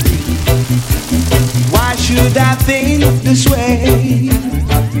 Why should I think this way?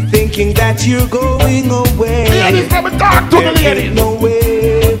 Thinking that you're going away. Ladies, let me talk to the ladies. Ain't no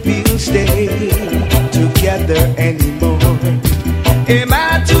way we'll stay together anymore. Am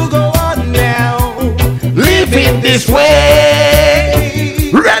I to go on now? Living this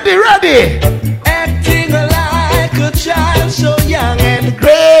way. Ready, ready. Acting like a child so young and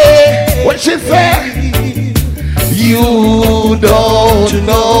gray. What she say? You don't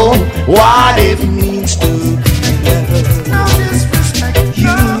know what it means to be loved. No disrespect. You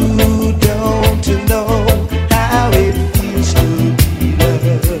don't know how it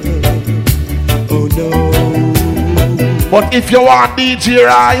But if you want DJ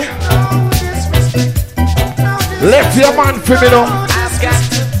Rai, left your man for me now.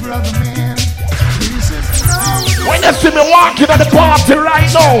 When you see me walking at the party right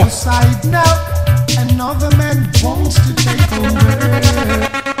now, another man wants to take away.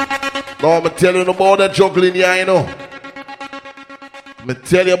 no, I'm telling you about the juggling here, you know. I'm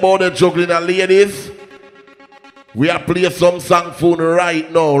tell you about the juggling, and ladies. We are playing some song for you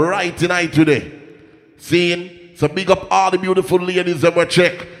right now, right tonight today. Seeing? So big up all the beautiful ladies that we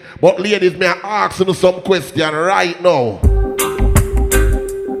check. But ladies, may I ask you some question right now.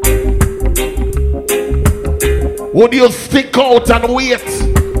 Would you stick out and wait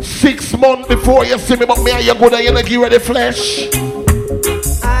 6 months before you see me? But me and you go there, you give ready flesh.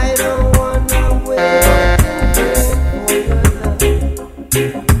 I don't wanna wait.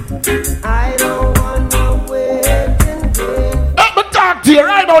 I don't wanna wait and wait. Let me talk to you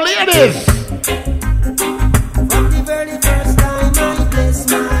right now, ladies. From the very first time I place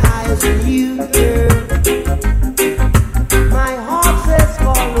my eyes on you, my heart says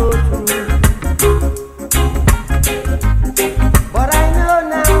follow through. But I know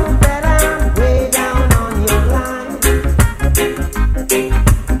now that I'm way down on your line.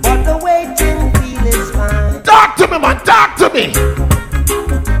 But the waiting feel is fine. Talk to me, man, talk to me.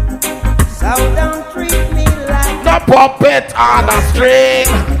 So don't treat me like the puppet on a string.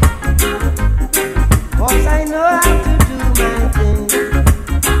 Cause I know how to do my thing.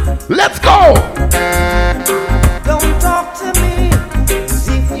 Let's go. Don't talk to me as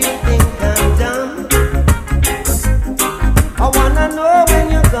if you think I'm dumb. I wanna know when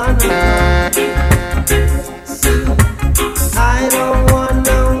you're gonna come. See, I don't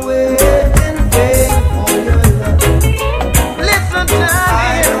wanna wait and wait for your love. Listen to me.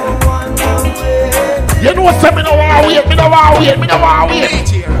 I don't wanna wait. You know what? Me no want wait. Me no want wait. Me no want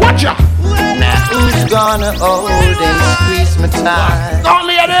wait. Watch ya. Now who's gonna hold and squeeze me tight? No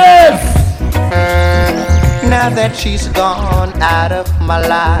ladies. Now that she's gone out of my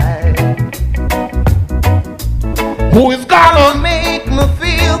life, who is gonna make me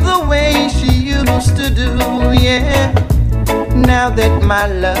feel the way she used to do? Yeah. Now that my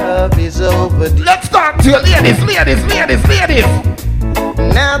love is overdue. Let's talk to you, ladies.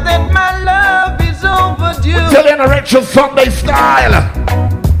 Now that my love is overdue. Till in a Rachel Sunday style.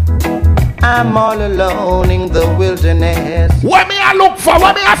 I'm all alone in the wilderness. What me I look for?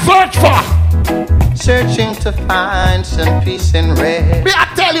 What me I search for? Searching to find some peace and rest. Me I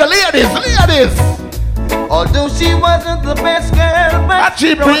tell you, ladies. Although she wasn't the best girl, but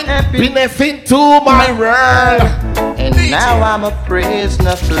she bring happiness into my world. And now I'm a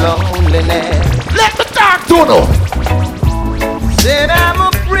prisoner of loneliness. Let me talk to you. Said I'm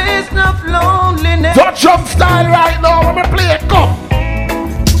a prisoner of loneliness. Touch up style right now when we play it, come.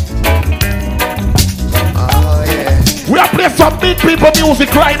 We are playing some big people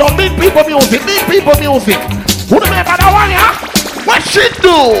music right now. Big people music. Who the make that one, yeah? What she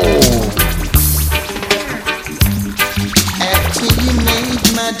do? After you made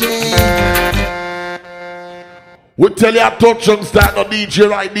my day. We tell you a touch on start no DJ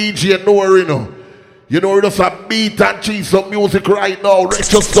right, DJ nowhere, you know. You know, just a beat and cheese some music right now.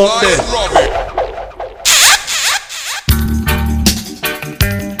 Rachel Sunday.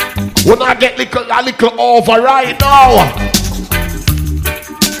 We're not get a little over right now.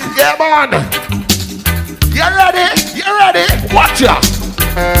 Yeah, man. You ready? Watch ya.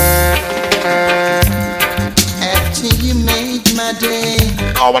 After you made my day.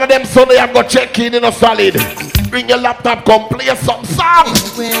 Oh, one of them Sunday I'm gonna check in a solid. Bring your laptop, come play some song.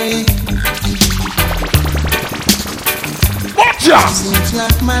 Watch ya. Seems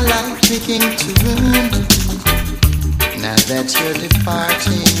like my life beginning to ruin. Now that you're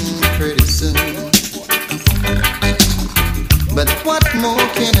departing pretty soon. But what more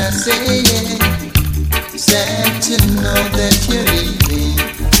can I say? Sad to know that you're leaving.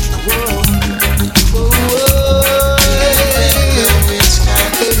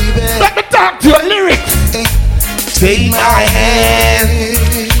 Let me talk to your lyrics. Take my hand.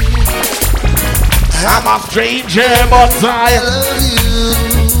 I'm a stranger, but I love you.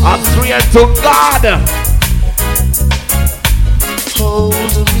 I swear to God.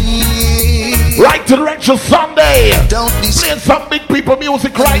 Right to the Rachel Sunday. Playing some big people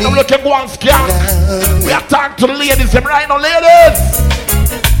music right now. Look at one scan. We are talking to the ladies. Them right now, ladies.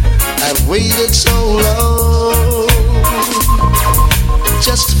 I've waited so long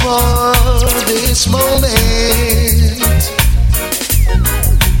just for this moment.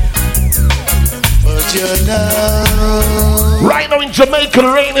 But you're now. Right now in Jamaica, the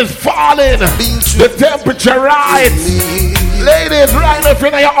rain is falling. The temperature right. Ladies, right now, if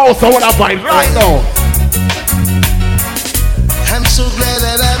you're in your house, I want to find right now. I'm so glad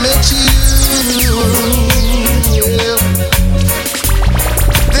that I met you.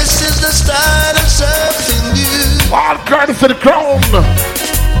 This is the start of something new. All courtesy of the crown,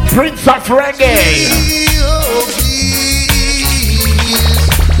 Prince of Reggae. Oh, please,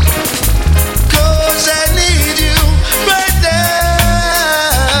 'cause I need you right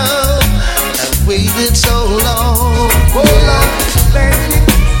now. I've waited so long, baby,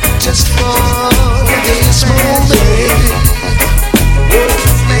 just for this moment.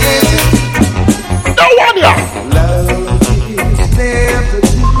 No one here. Love is never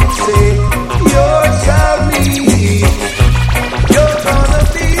too say you're sorry. You're gonna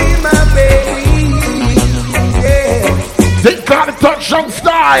be my baby. Yeah. They got a touchdown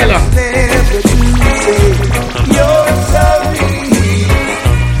style. Never too say you're sorry.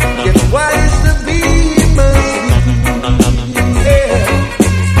 Get wise to be must be. Yeah.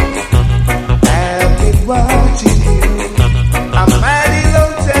 I've been watching you a mighty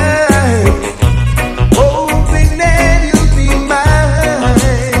long time, hoping that you'll be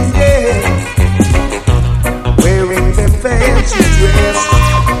mine, yeah. Wearing the fancy dress,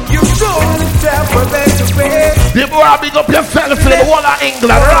 you don't tap for that to rest. People are big up yourself in the whole of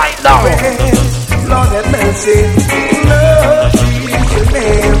England right now. Lord have mercy, love is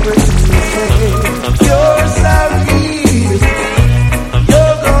never to say you're sorry.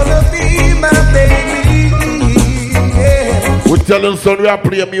 You're gonna be my baby, yeah. We tell them son we are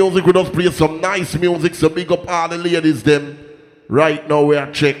play music, we just play some nice music, so big up all the ladies them. Right now we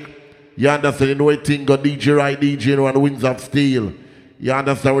are check. You understand, you know a thing got DJ right, DJ and Winds of Steel. You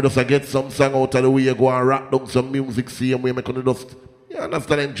understand, we just get some song out of the way, you go and rock down some music, see and we make on just, you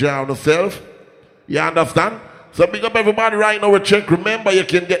understand, enjoy yourself. You understand? So big up everybody right now, we check. Remember you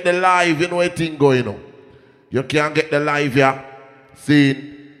can get the live, you know a thing going on. You can get the live here,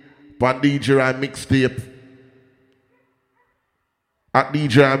 seen on DJ and Mixtape. At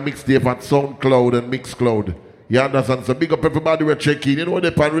DJ and Mixtape at SoundCloud and Mixcloud. You understand? So big up everybody we're checking. You know what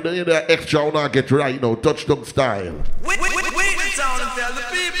they pan with the extra I get right now. Touchdown style. Wait the town and tell the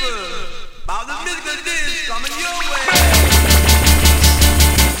people about the musical dish coming your way.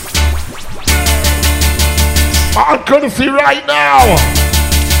 All courtesy right now.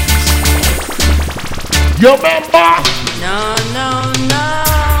 You remember? No, no, no.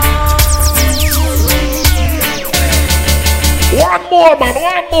 One more, man,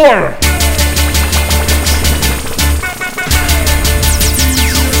 one more.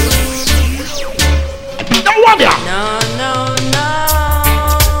 No one here. No, no, no.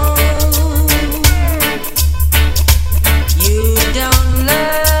 You don't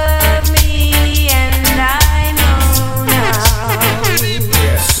love me, and I know now.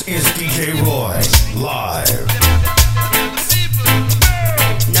 This is DJ Roy live.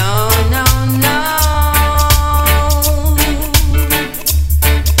 No, no, no.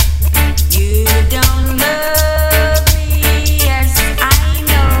 You don't love me, yes, I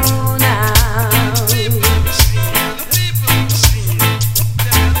know now.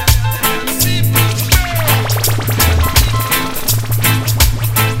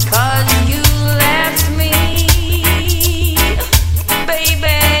 'Cause you left me,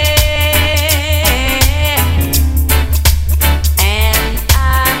 baby, and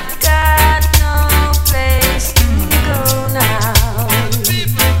I've got no place to go now.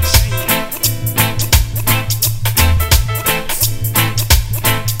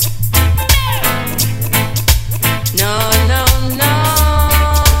 No, no, no.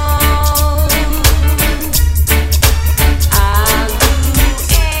 I'll do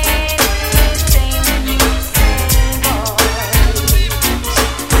anything you say, boy.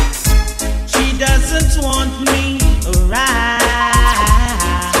 She doesn't want me around.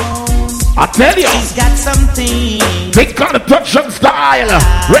 I tell you. She's got something. They got a touchdown style.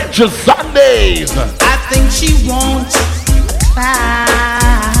 Rachel Sundays. I think she wants a clown,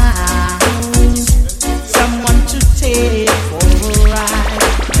 someone to take for a ride.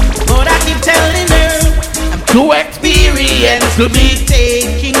 But I keep telling her I'm too experienced to be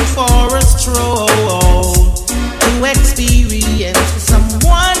taking for a stroll. Too experienced for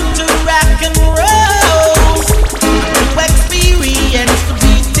someone to rock and roll. Too experienced to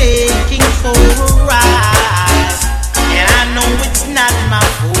be taking for a ride. And I know it's not my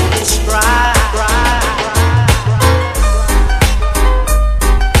foolish stride.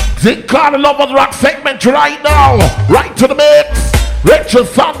 They got a Lovers Rock segment right now. Right to the mix. Rachel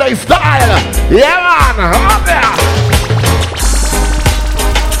Sunday style. Yeah, man. Up there.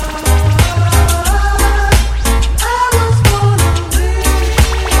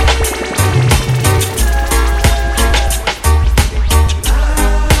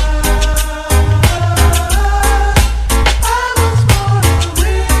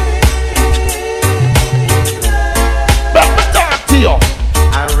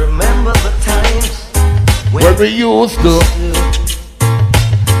 we used to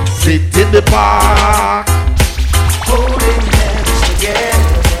sit in the park, holding hands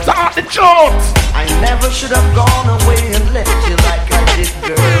together. Start the truth. I never should have gone away and left you like I did,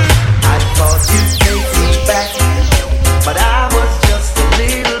 girl. I thought you'd take me back, but I was just a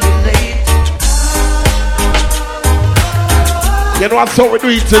little bit late. You know what's how we do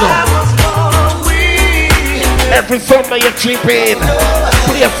it, you know? Every Sunday you chip in,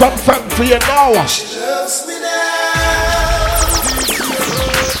 play some song for you now. She loves me now.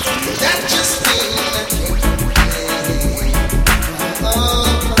 That just means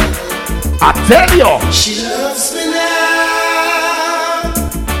I tell you. she loves me now.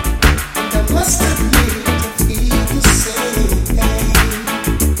 And I must admit I feel the same.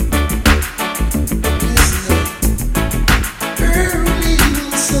 Listen, early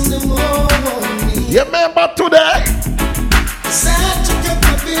Sunday morning, You remember today? as I took up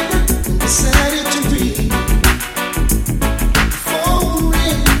my paper and decided to read. Phone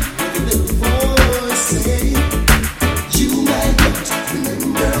ring with a little voice saying, "You might not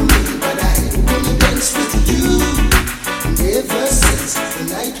remember me, but I wanna dance with you." And ever since the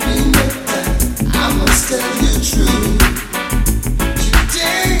night we met, I must tell you true. You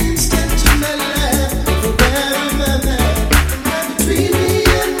danced into my life, never better my life. And between me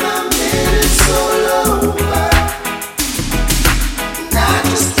and my man, it's so low. And I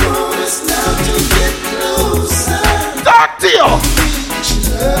just promise now to get closer. Talk to you. She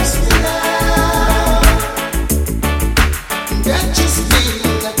loves me now. And that just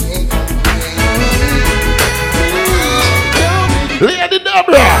means I can't complain. Lady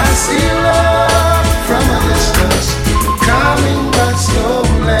Deborah. I see love from a distance, coming but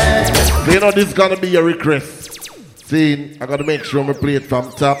slowly. You know this is gonna be a request. See, I gotta make sure I play it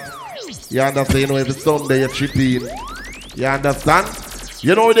from top. You understand? You know, every Sunday you chip in. You understand?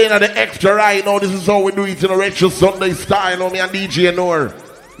 You know, then the extra right now, this is how we do it in a retro Sunday style. You know, me and DJ Noor.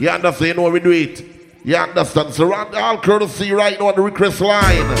 You understand? You know how we do it. You understand? So, round all courtesy right now on the request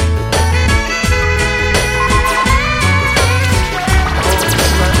line.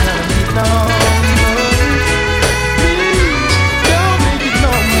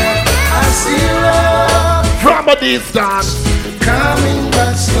 I see love from a distance, coming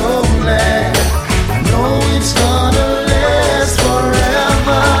but slowly. I know it's gonna last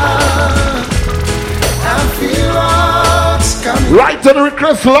forever. I feel what's coming right to the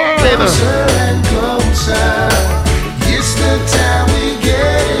request line. closer and closer. It's the time we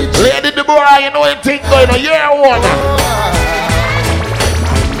get it. Lady Deborah, you know anything going on? Yeah, one. I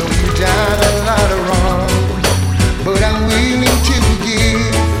know you done a lot of wrong, but I'm willing to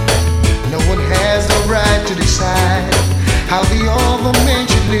forgive. No one has the right to decide how the other man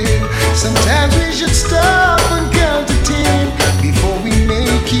should live. Sometimes we should stop and count to 10 before we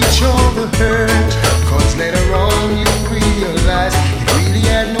make each other hurt. Cause later on you realize it really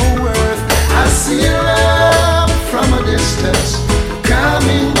had no worth. I see love from a distance,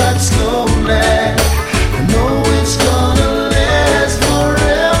 coming but slowly. I know it's gonna last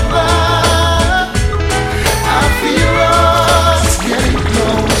forever. I feel us getting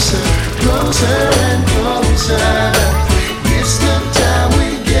closer, closer and closer. It's the time we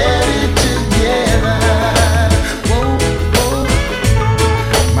get it together. Whoa, whoa.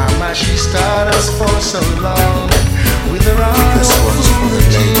 Mama, she started us for so long with her arms full of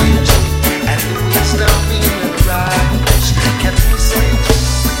tears, and the wisdom in her eyes kept me safe.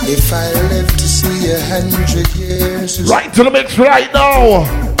 If I live to see 100 years, right to the mix right now.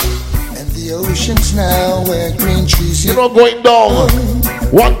 And the oceans now where green trees, you know, going down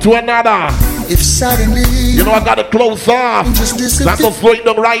one to another. If suddenly, you know, I gotta close off. That's what's going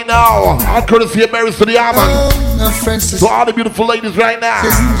down right now. I'll courtesy of Mary to the Armor. To all the beautiful ladies right now.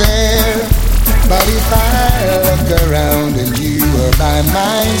 Isn't there? But if I look around and you are by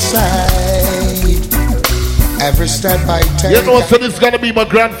my side, every step I take, you know, so this is gonna be my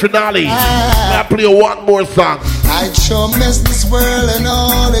grand finale. I play one more song. I'd sure miss this world and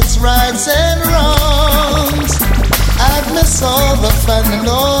all its rights and wrongs. I'd miss all the fun and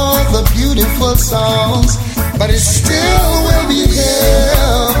all the beautiful songs, but it still will be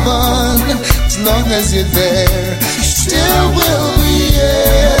heaven as long as you're there. It still will be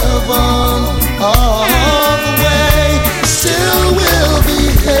heaven all the way. Still will be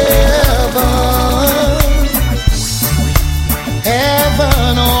heaven,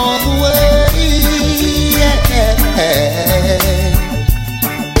 heaven all the way. Yeah.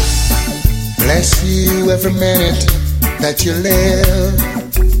 Bless you every minute that you live.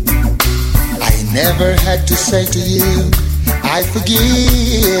 I never had to say to you, I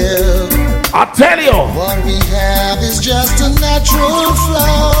forgive. I tell you, what we have is just a natural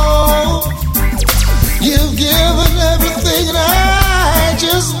flow. You've given everything, and I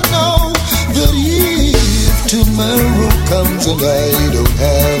just know that if tomorrow comes and I don't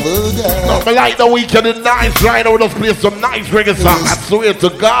have a dime. No, but like the weekend is nice right now. Let's play some nice reggae song. I swear to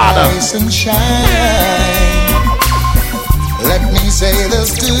God. Nice and shine. Let me say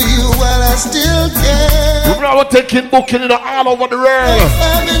this to you while I still can. Remember, we're taking booking all over the world.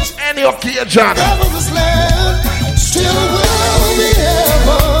 Any occasion. Still will be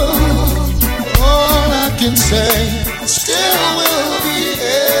heaven. All I can say, still will be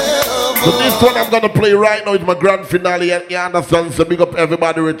heaven. So this one I'm gonna play right now is my grand finale. You understand? So big up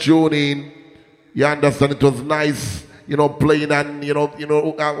everybody with tuning. You understand? It was nice, you know, playing and you know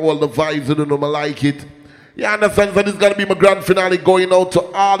all the vibes. You know, I like it. You understand? So this is gonna be my grand finale, going out to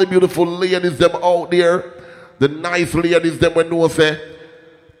all the beautiful ladies them out there, the nice ladies them when know say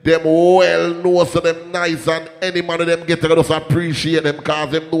them well know so them nice, and any man of them get to just appreciate them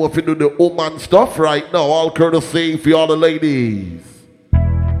cause them know if you do the woman stuff right now. All courtesy for all the ladies.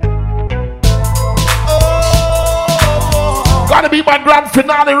 Gonna be my grand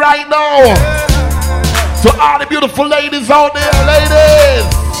finale right now. To all the beautiful ladies out there, ladies.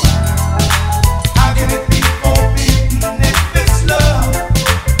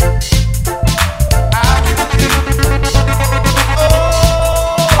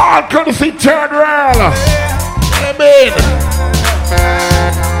 All courtesy turn around. Amen.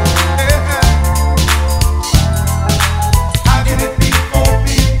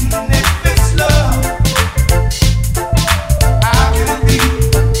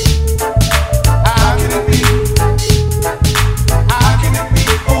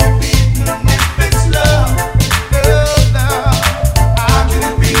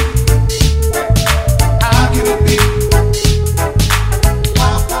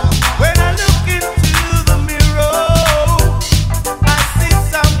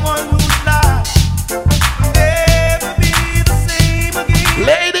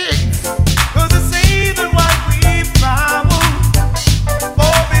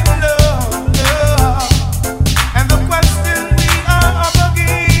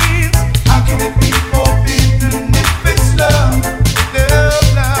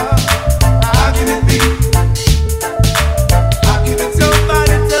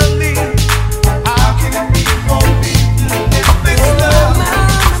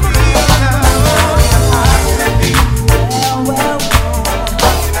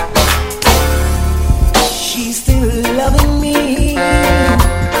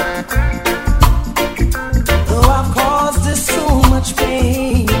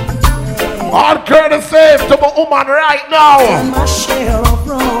 To my woman right now. My share of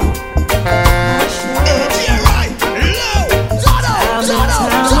wrong.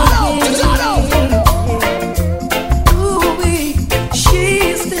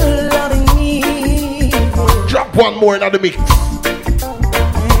 She's still loving me. Drop one more in the mix.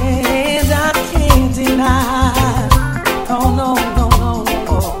 And I can't deny. Oh no, no, no,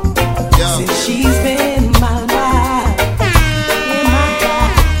 no. Yeah. Since she's been my life, in my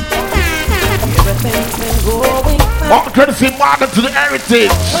life, everything's been going fine. All courtesy Martin to the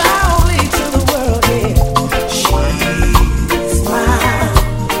heritage. Proudly to the world, yeah. She's mine,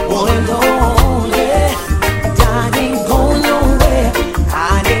 one and only. I ain't going nowhere. I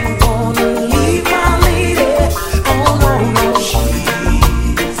ain't gonna leave my lady. Oh no, no,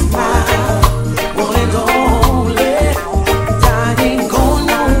 she's mine, one and only. I ain't going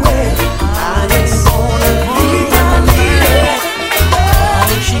nowhere. I ain't gonna leave my lady.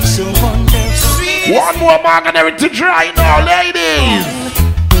 Oh, she's so wonderful. One more Martin heritage right now, ladies.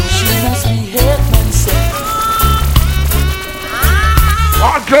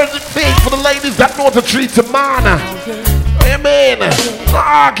 All girls and things for the ladies that know to treat a man. Amen. No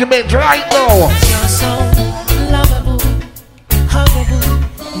argument right now. You're so lovable, huggable,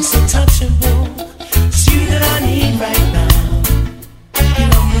 and so touchable. It's you that I need right now.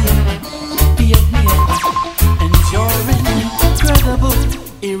 Be up, and you're incredible,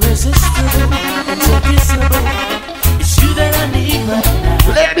 irresistible, and so kissable. It's you that I need right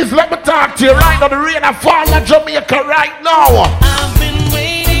now. Ladies, let me talk to you right now. The rain of fall in Jamaica right now. I've been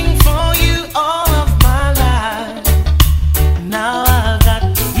waiting for you all of my life. Now I've got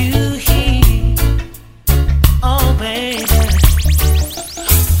you here. Oh, baby.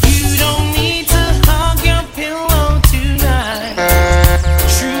 You don't need to hug your pillow tonight.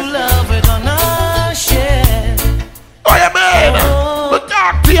 True love we're gonna share. Oh, yeah, man. But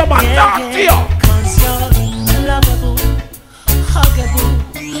talk to you, man. Yeah, talk to you. 'Cause you're lovable, huggable,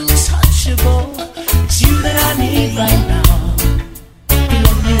 touchable. It's you that I need right now.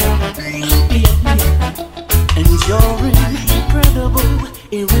 And you're incredible,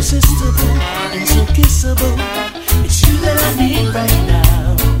 irresistible, and so kissable. irreplaceable. It's you that I need right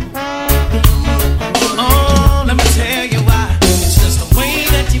now. Oh, let me tell you why. It's just the way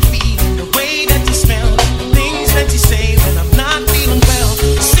that you feel, the way that you smell, the things that you say when I'm not feeling well.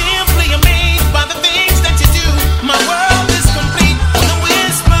 Simply amazed by the things that you do. My world is complete with a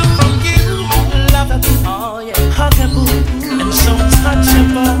whisper from you. Love that, oh yeah, huggable and so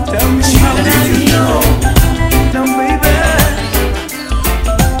touchable. Tell me how did you know? Now baby,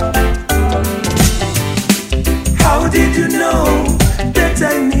 how did you know that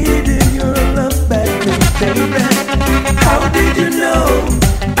I needed your love back, baby? How did you know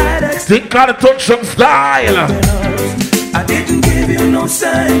I'd accept? Think of the touch and style. I didn't give you no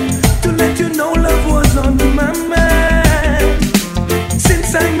sign to let you know love was on my mind.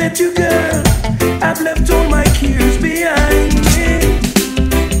 Since I met you, girl, I've left all my cares behind me.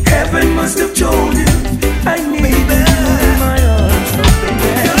 Heaven must have told you I need you in my arms,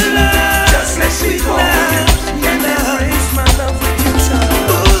 baby. Your love, just let me hold you and embrace my love with you,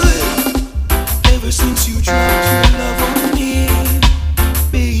 child. Ever since you tried to love on me,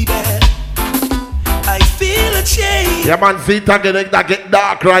 baby, I feel a change. Yeah, man, see, that get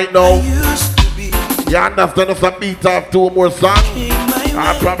dark right now. You understand if I beat off 2 more songs?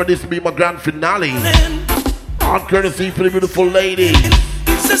 I'll probably this will be my grand finale. All courtesy for the beautiful lady.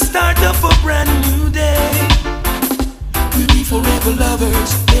 It's the start of a brand new day. We'll be forever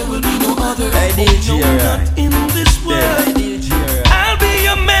lovers. There will be no other. No, not in this world. I'll be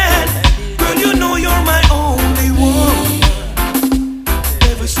your man. Girl, you know you're my only one.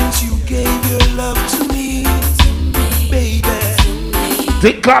 Ever since you gave your love to me, baby.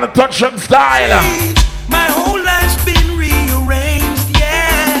 Think of the touch and style. My whole life's been rearranged,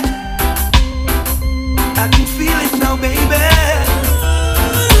 yeah. I can feel it now, baby.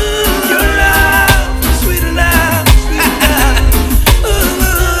 Your love, sweet love, sweet love.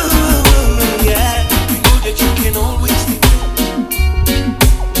 Ooh, yeah. You know that you can always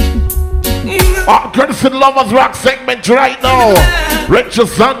Courtesy Lovers Rock segment right now. Rachel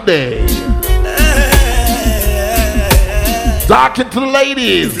Sunday. Talking to the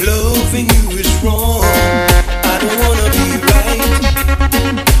ladies. If loving you is wrong, I don't wanna be right.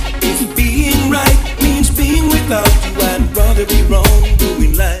 If being right means being without you, I'd rather be wrong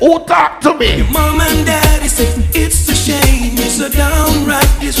doing life. Who talk to me? Your mom and daddy say it's a shame, it's a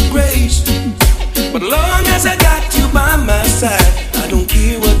downright disgrace. But long as I got you by my side, I don't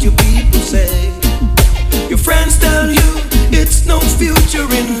care what your people say. Your friends tell you it's no future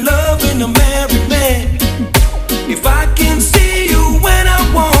in loving a married man. If I can see you when I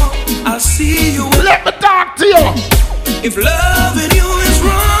want, I'll see you. Let me talk to you. If loving you is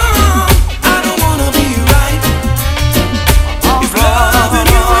wrong, I don't wanna be right. If loving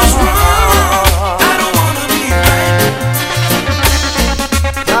you is wrong, I don't wanna be right.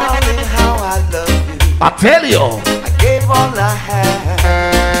 Darling, how I love you. I tell you. I gave all I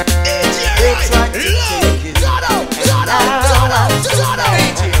had. They tried to take it. And now I'm so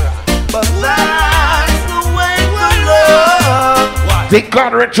but that's the way to love. Think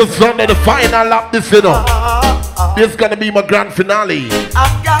of Rachel Sunday, the final lap this, you know. This is gonna be my grand finale.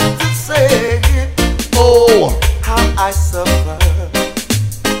 I've got to say, oh, how I suffer.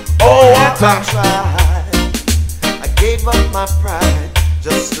 Oh, what I tried. I gave up my pride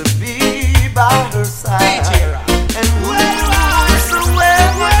just to be by her side. And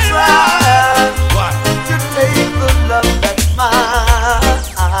whosoever tries to take the love that's mine,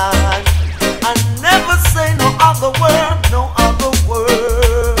 I never say no other word, no other word.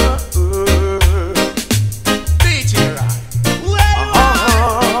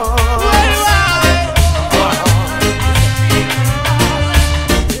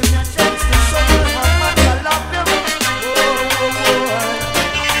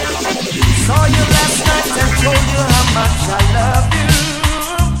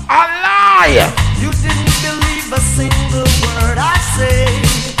 You didn't believe a single word I say.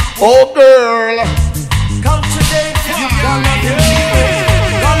 Oh girl, come today, you gonna be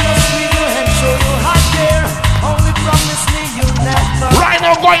gonna sweet you and show you how I care. Only promise me you'll never. Right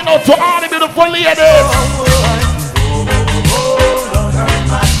now, going out to all the beautiful ladies. Don't hurt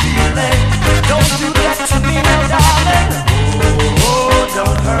my feelings. Don't do that to me now, darling.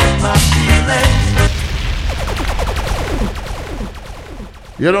 Don't hurt my feelings.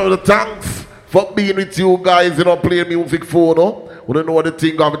 You know the thanks for being with you guys, you know, playing music for, no? We don't know what the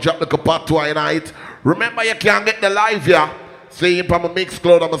thing of drop like a part tonight. Remember, you can't get the live here. Same from a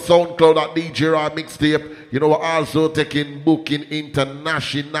Mixcloud and a Soundcloud at DJ Roy Mixtape. You know, we're also taking booking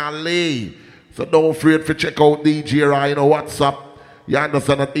internationally. So don't afraid to check out DJ Roy, you know, WhatsApp. You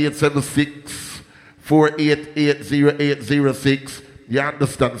understand at 876-488-0806. You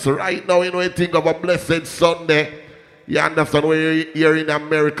understand? So right now, you know, you think of a blessed Sunday. You understand? We're here in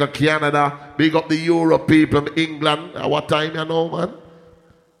America, Canada. Big up the Europe people, England. At what time you know, man?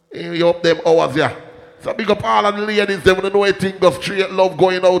 You up them hours, yeah. So big up all of the ladies. They want to know a thing of straight love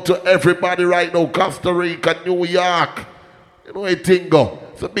going out to everybody right now. Costa Rica, New York. You know a thing go.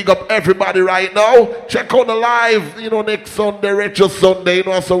 So big up everybody right now. Check out the live, you know, next Sunday, Retro Sunday. You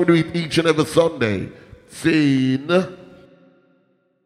know, that's how we do it each and every Sunday. Seen.